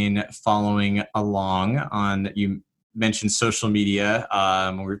interested in following along on, you mentioned social media.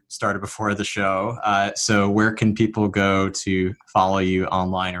 We started before the show. So where can people go to follow you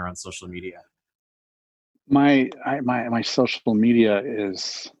online or on social media? My social media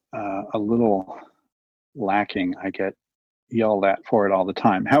is a little lacking. I get yelled at for it all the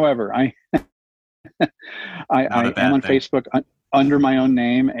time. However, I am on Facebook under my own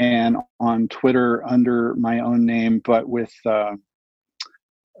name and on Twitter under my own name, but with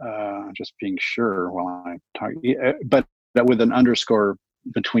just being sure while I talk, but with an underscore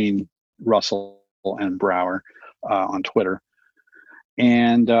between Russell and Brower on Twitter.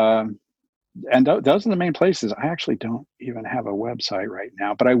 And those are the main places. I actually don't even have a website right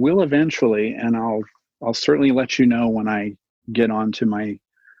now, but I will eventually, and I'll certainly let you know when I get on to my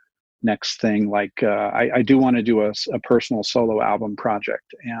next thing. Like I do want to do a personal solo album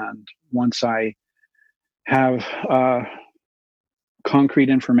project, and once I have concrete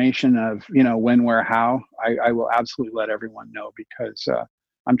information of when, where, how, I will absolutely let everyone know, because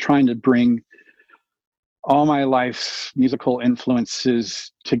I'm trying to bring all my life's musical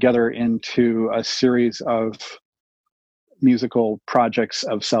influences together into a series of musical projects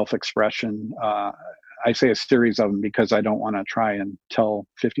of self-expression. I say a series of them because I don't want to try and tell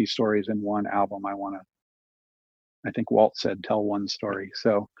 50 stories in one album. I think Walt said, tell one story.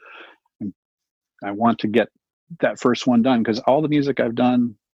 So I want to get that first one done, because all the music I've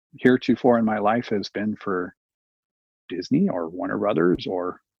done heretofore in my life has been for Disney or Warner Brothers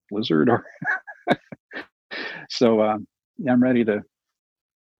or Blizzard or so I'm ready to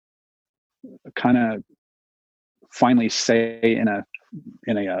kind of finally say in a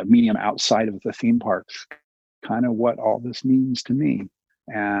medium outside of the theme parks kind of what all this means to me,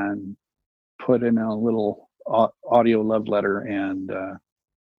 and put in a little audio love letter, and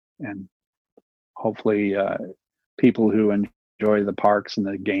hopefully people who enjoy the parks and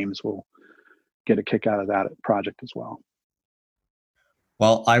the games will get a kick out of that project as well.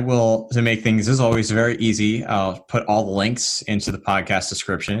 Well, I will, to make things as always very easy, I'll put all the links into the podcast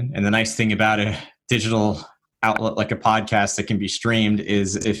description. And the nice thing about a digital outlet like a podcast that can be streamed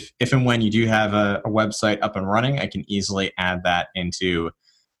is if and when you do have a website up and running, I can easily add that into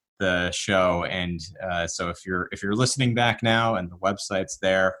the show. And so if you're listening back now and the website's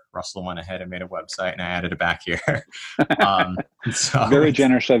there, Russell went ahead and made a website and I added it back here. So very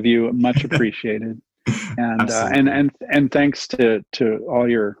generous of you, much appreciated. And thanks to all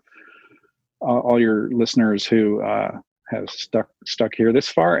your listeners who have stuck here this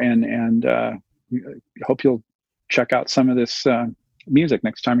far, and hope you'll check out some of this music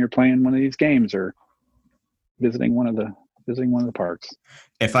next time you're playing one of these games or visiting one of the parks.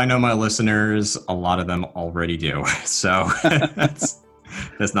 If I know my listeners, a lot of them already do, so that's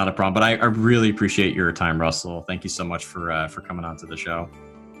not a problem. But I really appreciate your time, Russell. Thank you so much for coming on to the show.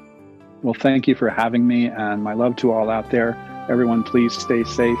 Well, thank you for having me, and my love to all out there. Everyone, please stay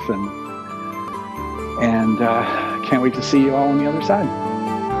safe, and can't wait to see you all on the other side.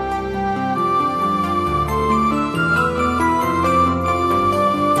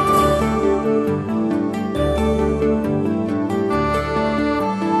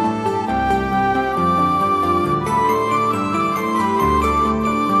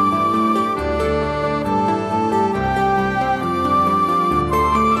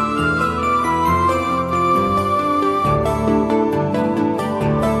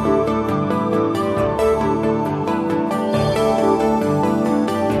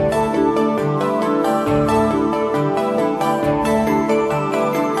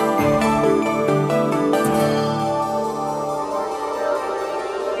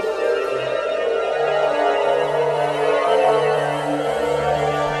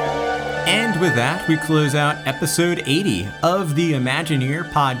 With that, we close out episode 80 of the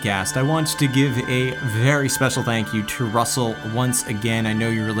Imagineer podcast. I want to give a very special thank you to Russell once again. I know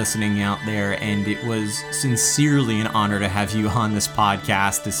you were listening out there, and it was sincerely an honor to have you on this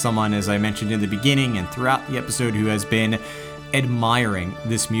podcast as someone, as I mentioned in the beginning and throughout the episode, who has been admiring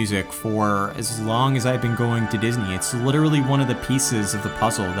this music for as long as I've been going to Disney. It's literally one of the pieces of the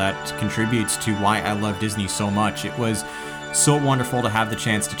puzzle that contributes to why I love Disney so much. It was so wonderful to have the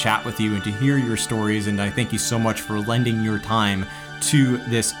chance to chat with you and to hear your stories, and I thank you so much for lending your time to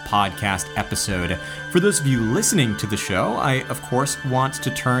this podcast episode. For those of you listening to the show, I, of course, want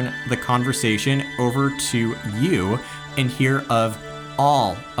to turn the conversation over to you and hear of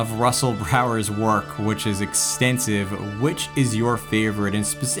all of Russell Brower's work, which is extensive. Which is your favorite? And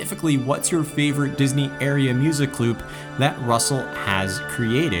specifically, what's your favorite Disney area music loop that Russell has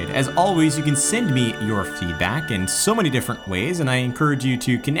created? As always, you can send me your feedback in so many different ways, and I encourage you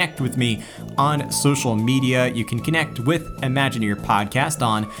to connect with me on social media. You can connect with Imagineer Podcast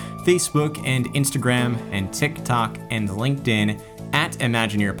on Facebook and Instagram and TikTok and LinkedIn at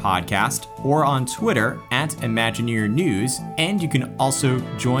Imagineer Podcast, or on Twitter at Imagineer News. And you can also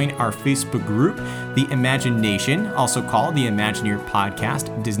join our Facebook group, the Imagination, also called the Imagineer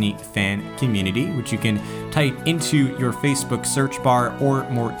Podcast Disney Fan Community, which you can type into your Facebook search bar, or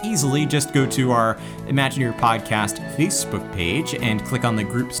more easily, just go to our Imagineer Podcast Facebook page and click on the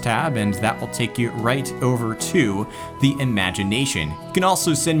Groups tab, and that will take you right over to the Imagination. You can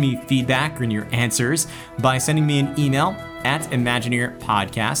also send me feedback and your answers by sending me an email at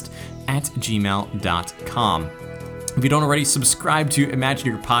imagineerpodcast@gmail.com. If you don't already subscribe to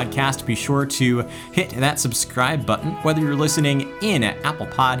Imagineer Podcast, be sure to hit that subscribe button, whether you're listening in Apple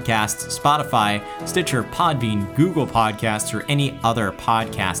Podcasts, Spotify, Stitcher, Podbean, Google Podcasts, or any other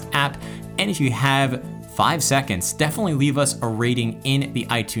podcast app. And if you have 5 seconds, definitely leave us a rating in the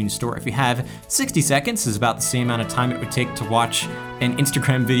iTunes store. If you have 60 seconds, is about the same amount of time it would take to watch an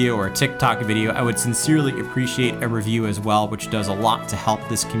Instagram video or a TikTok video, I would sincerely appreciate a review as well, which does a lot to help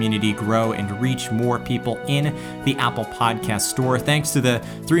this community grow and reach more people in the Apple Podcast store. Thanks to the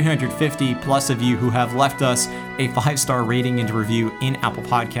 350 plus of you who have left us a 5-star rating and review in Apple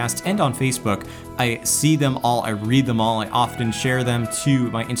Podcasts and on Facebook. I see them all, I read them all, I often share them to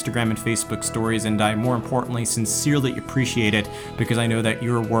my Instagram and Facebook stories, and I, more importantly, sincerely appreciate it, because I know that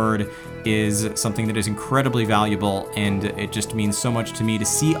your word is something that is incredibly valuable, and it just means so much to me to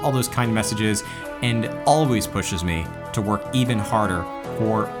see all those kind messages, and always pushes me to work even harder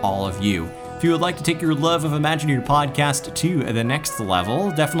for all of you. If you would like to take your love of Imagineer Podcast to the next level,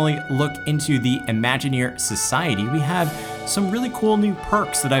 definitely look into the Imagineer Society. We have some really cool new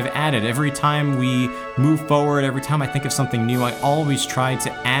perks that I've added. Every time we move forward, every time I think of something new, I always try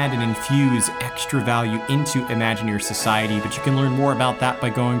to add and infuse extra value into Imagineer Society, but you can learn more about that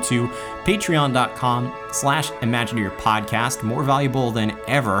by going to patreon.com/Imagineer Podcast. More valuable than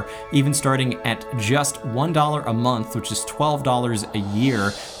ever, even starting at just $1 a month, which is $12 a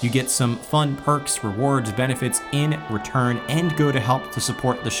year. You get some fun perks, rewards, benefits in return, and go to help to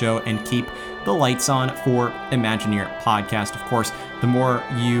support the show and keep the lights on for Imagineer Podcast. Of course, the more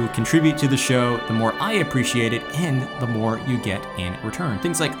you contribute to the show, the more I appreciate it, and the more you get in return.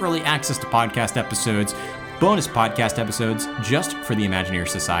 Things like early access to podcast episodes, bonus podcast episodes just for the Imagineer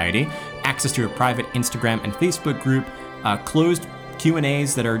Society, access to a private Instagram and Facebook group, closed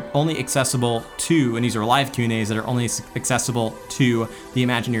Q&As that are only accessible to, and these are live Q&As that are only accessible to the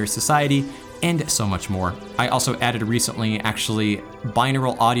Imagineer Society, and so much more. I also added recently, actually,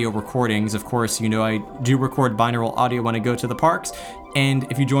 binaural audio recordings. Of course, you know I do record binaural audio when I go to the parks, and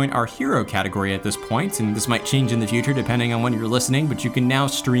if you join our hero category at this point, and this might change in the future depending on when you're listening, but you can now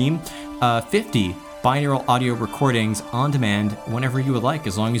stream 50 binaural audio recordings on demand whenever you would like,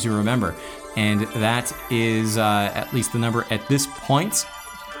 as long as you remember. And that is at least the number at this point,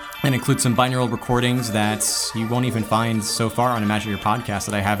 and includes some binaural recordings that you won't even find so far on Imagineer Podcast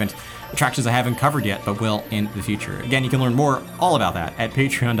attractions I haven't covered yet, but will in the future. Again, you can learn more all about that at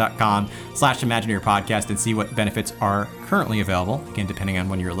patreon.com/Imagineer Podcast and see what benefits are currently available, again, depending on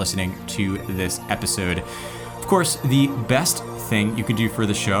when you're listening to this episode. Of course, the best thing you can do for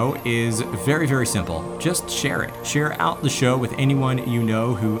the show is very, very simple. Just share it. Share out the show with anyone you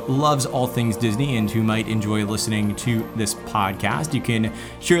know who loves all things Disney and who might enjoy listening to this podcast. You can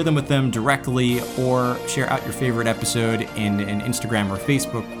share them with them directly, or share out your favorite episode in an Instagram or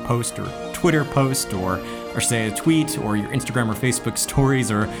Facebook post, or Twitter post, or say a tweet, or your Instagram or Facebook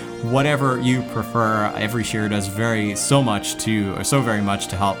stories, or whatever you prefer. Every share does so very much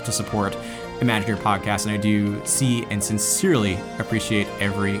to help to support Imagineer Podcast, and I do see and sincerely appreciate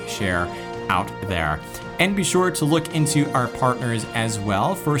every share out there. And be sure to look into our partners as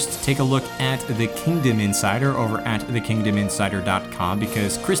well. First, take a look at The Kingdom Insider over at thekingdominsider.com,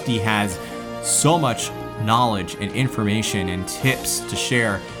 because Christy has so much knowledge and information and tips to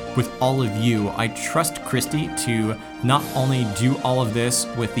share with all of you. I trust Christy to not only do all of this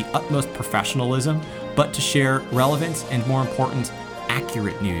with the utmost professionalism, but to share relevant and, more important,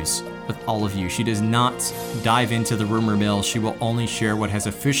 accurate news with all of you. She does not dive into the rumor mill. She will only share what has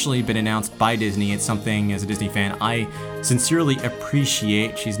officially been announced by Disney. It's something, as a Disney fan, I sincerely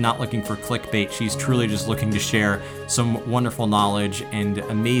appreciate. She's not looking for clickbait. She's truly just looking to share some wonderful knowledge and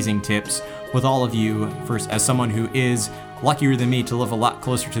amazing tips with all of you. First, as someone who is luckier than me to live a lot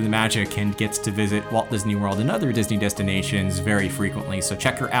closer to the magic and gets to visit Walt Disney World and other Disney destinations very frequently. So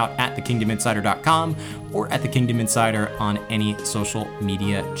check her out at thekingdominsider.com or at The Kingdom Insider on any social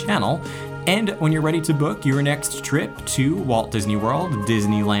media channel. And when you're ready to book your next trip to Walt Disney World,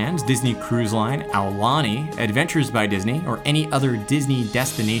 Disneyland, Disney Cruise Line, Aulani, Adventures by Disney, or any other Disney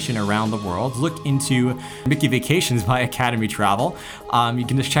destination around the world, look into Mickey Vacations by Academy Travel. You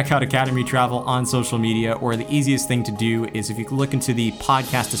can just check out Academy Travel on social media, or the easiest thing to do is if you look into the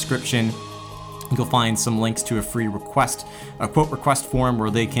podcast description, you'll find some links to a free quote request form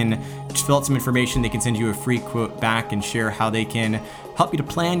where they can fill out some information. They can send you a free quote back and share how they can help you to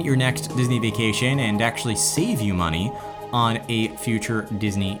plan your next Disney vacation and actually save you money on a future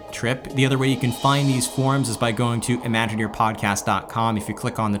Disney trip. The other way you can find these forms is by going to imagineerpodcast.com. If you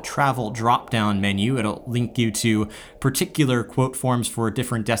click on the travel drop-down menu, it'll link you to particular quote forms for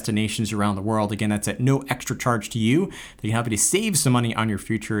different destinations around the world. Again, that's at no extra charge to you. They can help you to save some money on your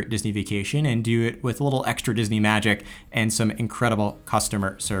future Disney vacation and do it with a little extra Disney magic and some incredible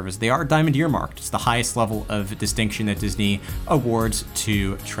customer service. They are Diamond Earmarked. It's the highest level of distinction that Disney awards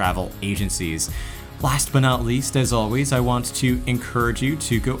to travel agencies. Last but not least, as always, I want to encourage you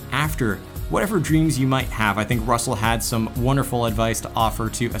to go after whatever dreams you might have. I think Russell had some wonderful advice to offer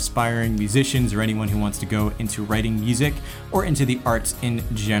to aspiring musicians or anyone who wants to go into writing music or into the arts in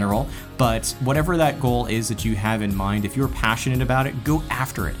general. But whatever that goal is that you have in mind, if you're passionate about it, go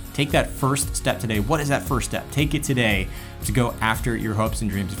after it. Take that first step today. What is that first step? Take it today to go after your hopes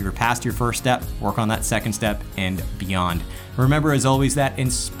and dreams. If you're past your first step, work on that second step and beyond. Remember, as always, that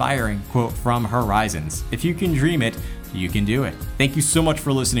inspiring quote from Horizons: if you can dream it, you can do it. Thank you so much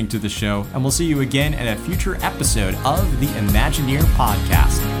for listening to the show, and we'll see you again in a future episode of the Imagineer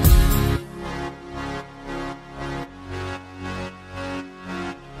Podcast.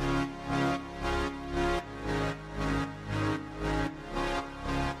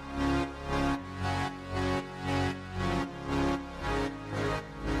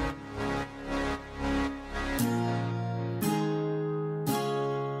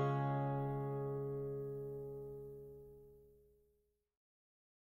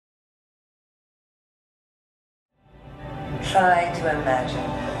 Try to imagine.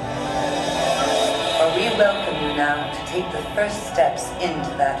 For we welcome you now to take the first steps into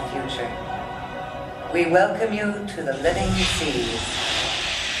that future. We welcome you to the living seas.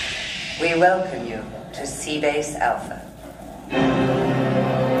 We welcome you to Seabase Alpha.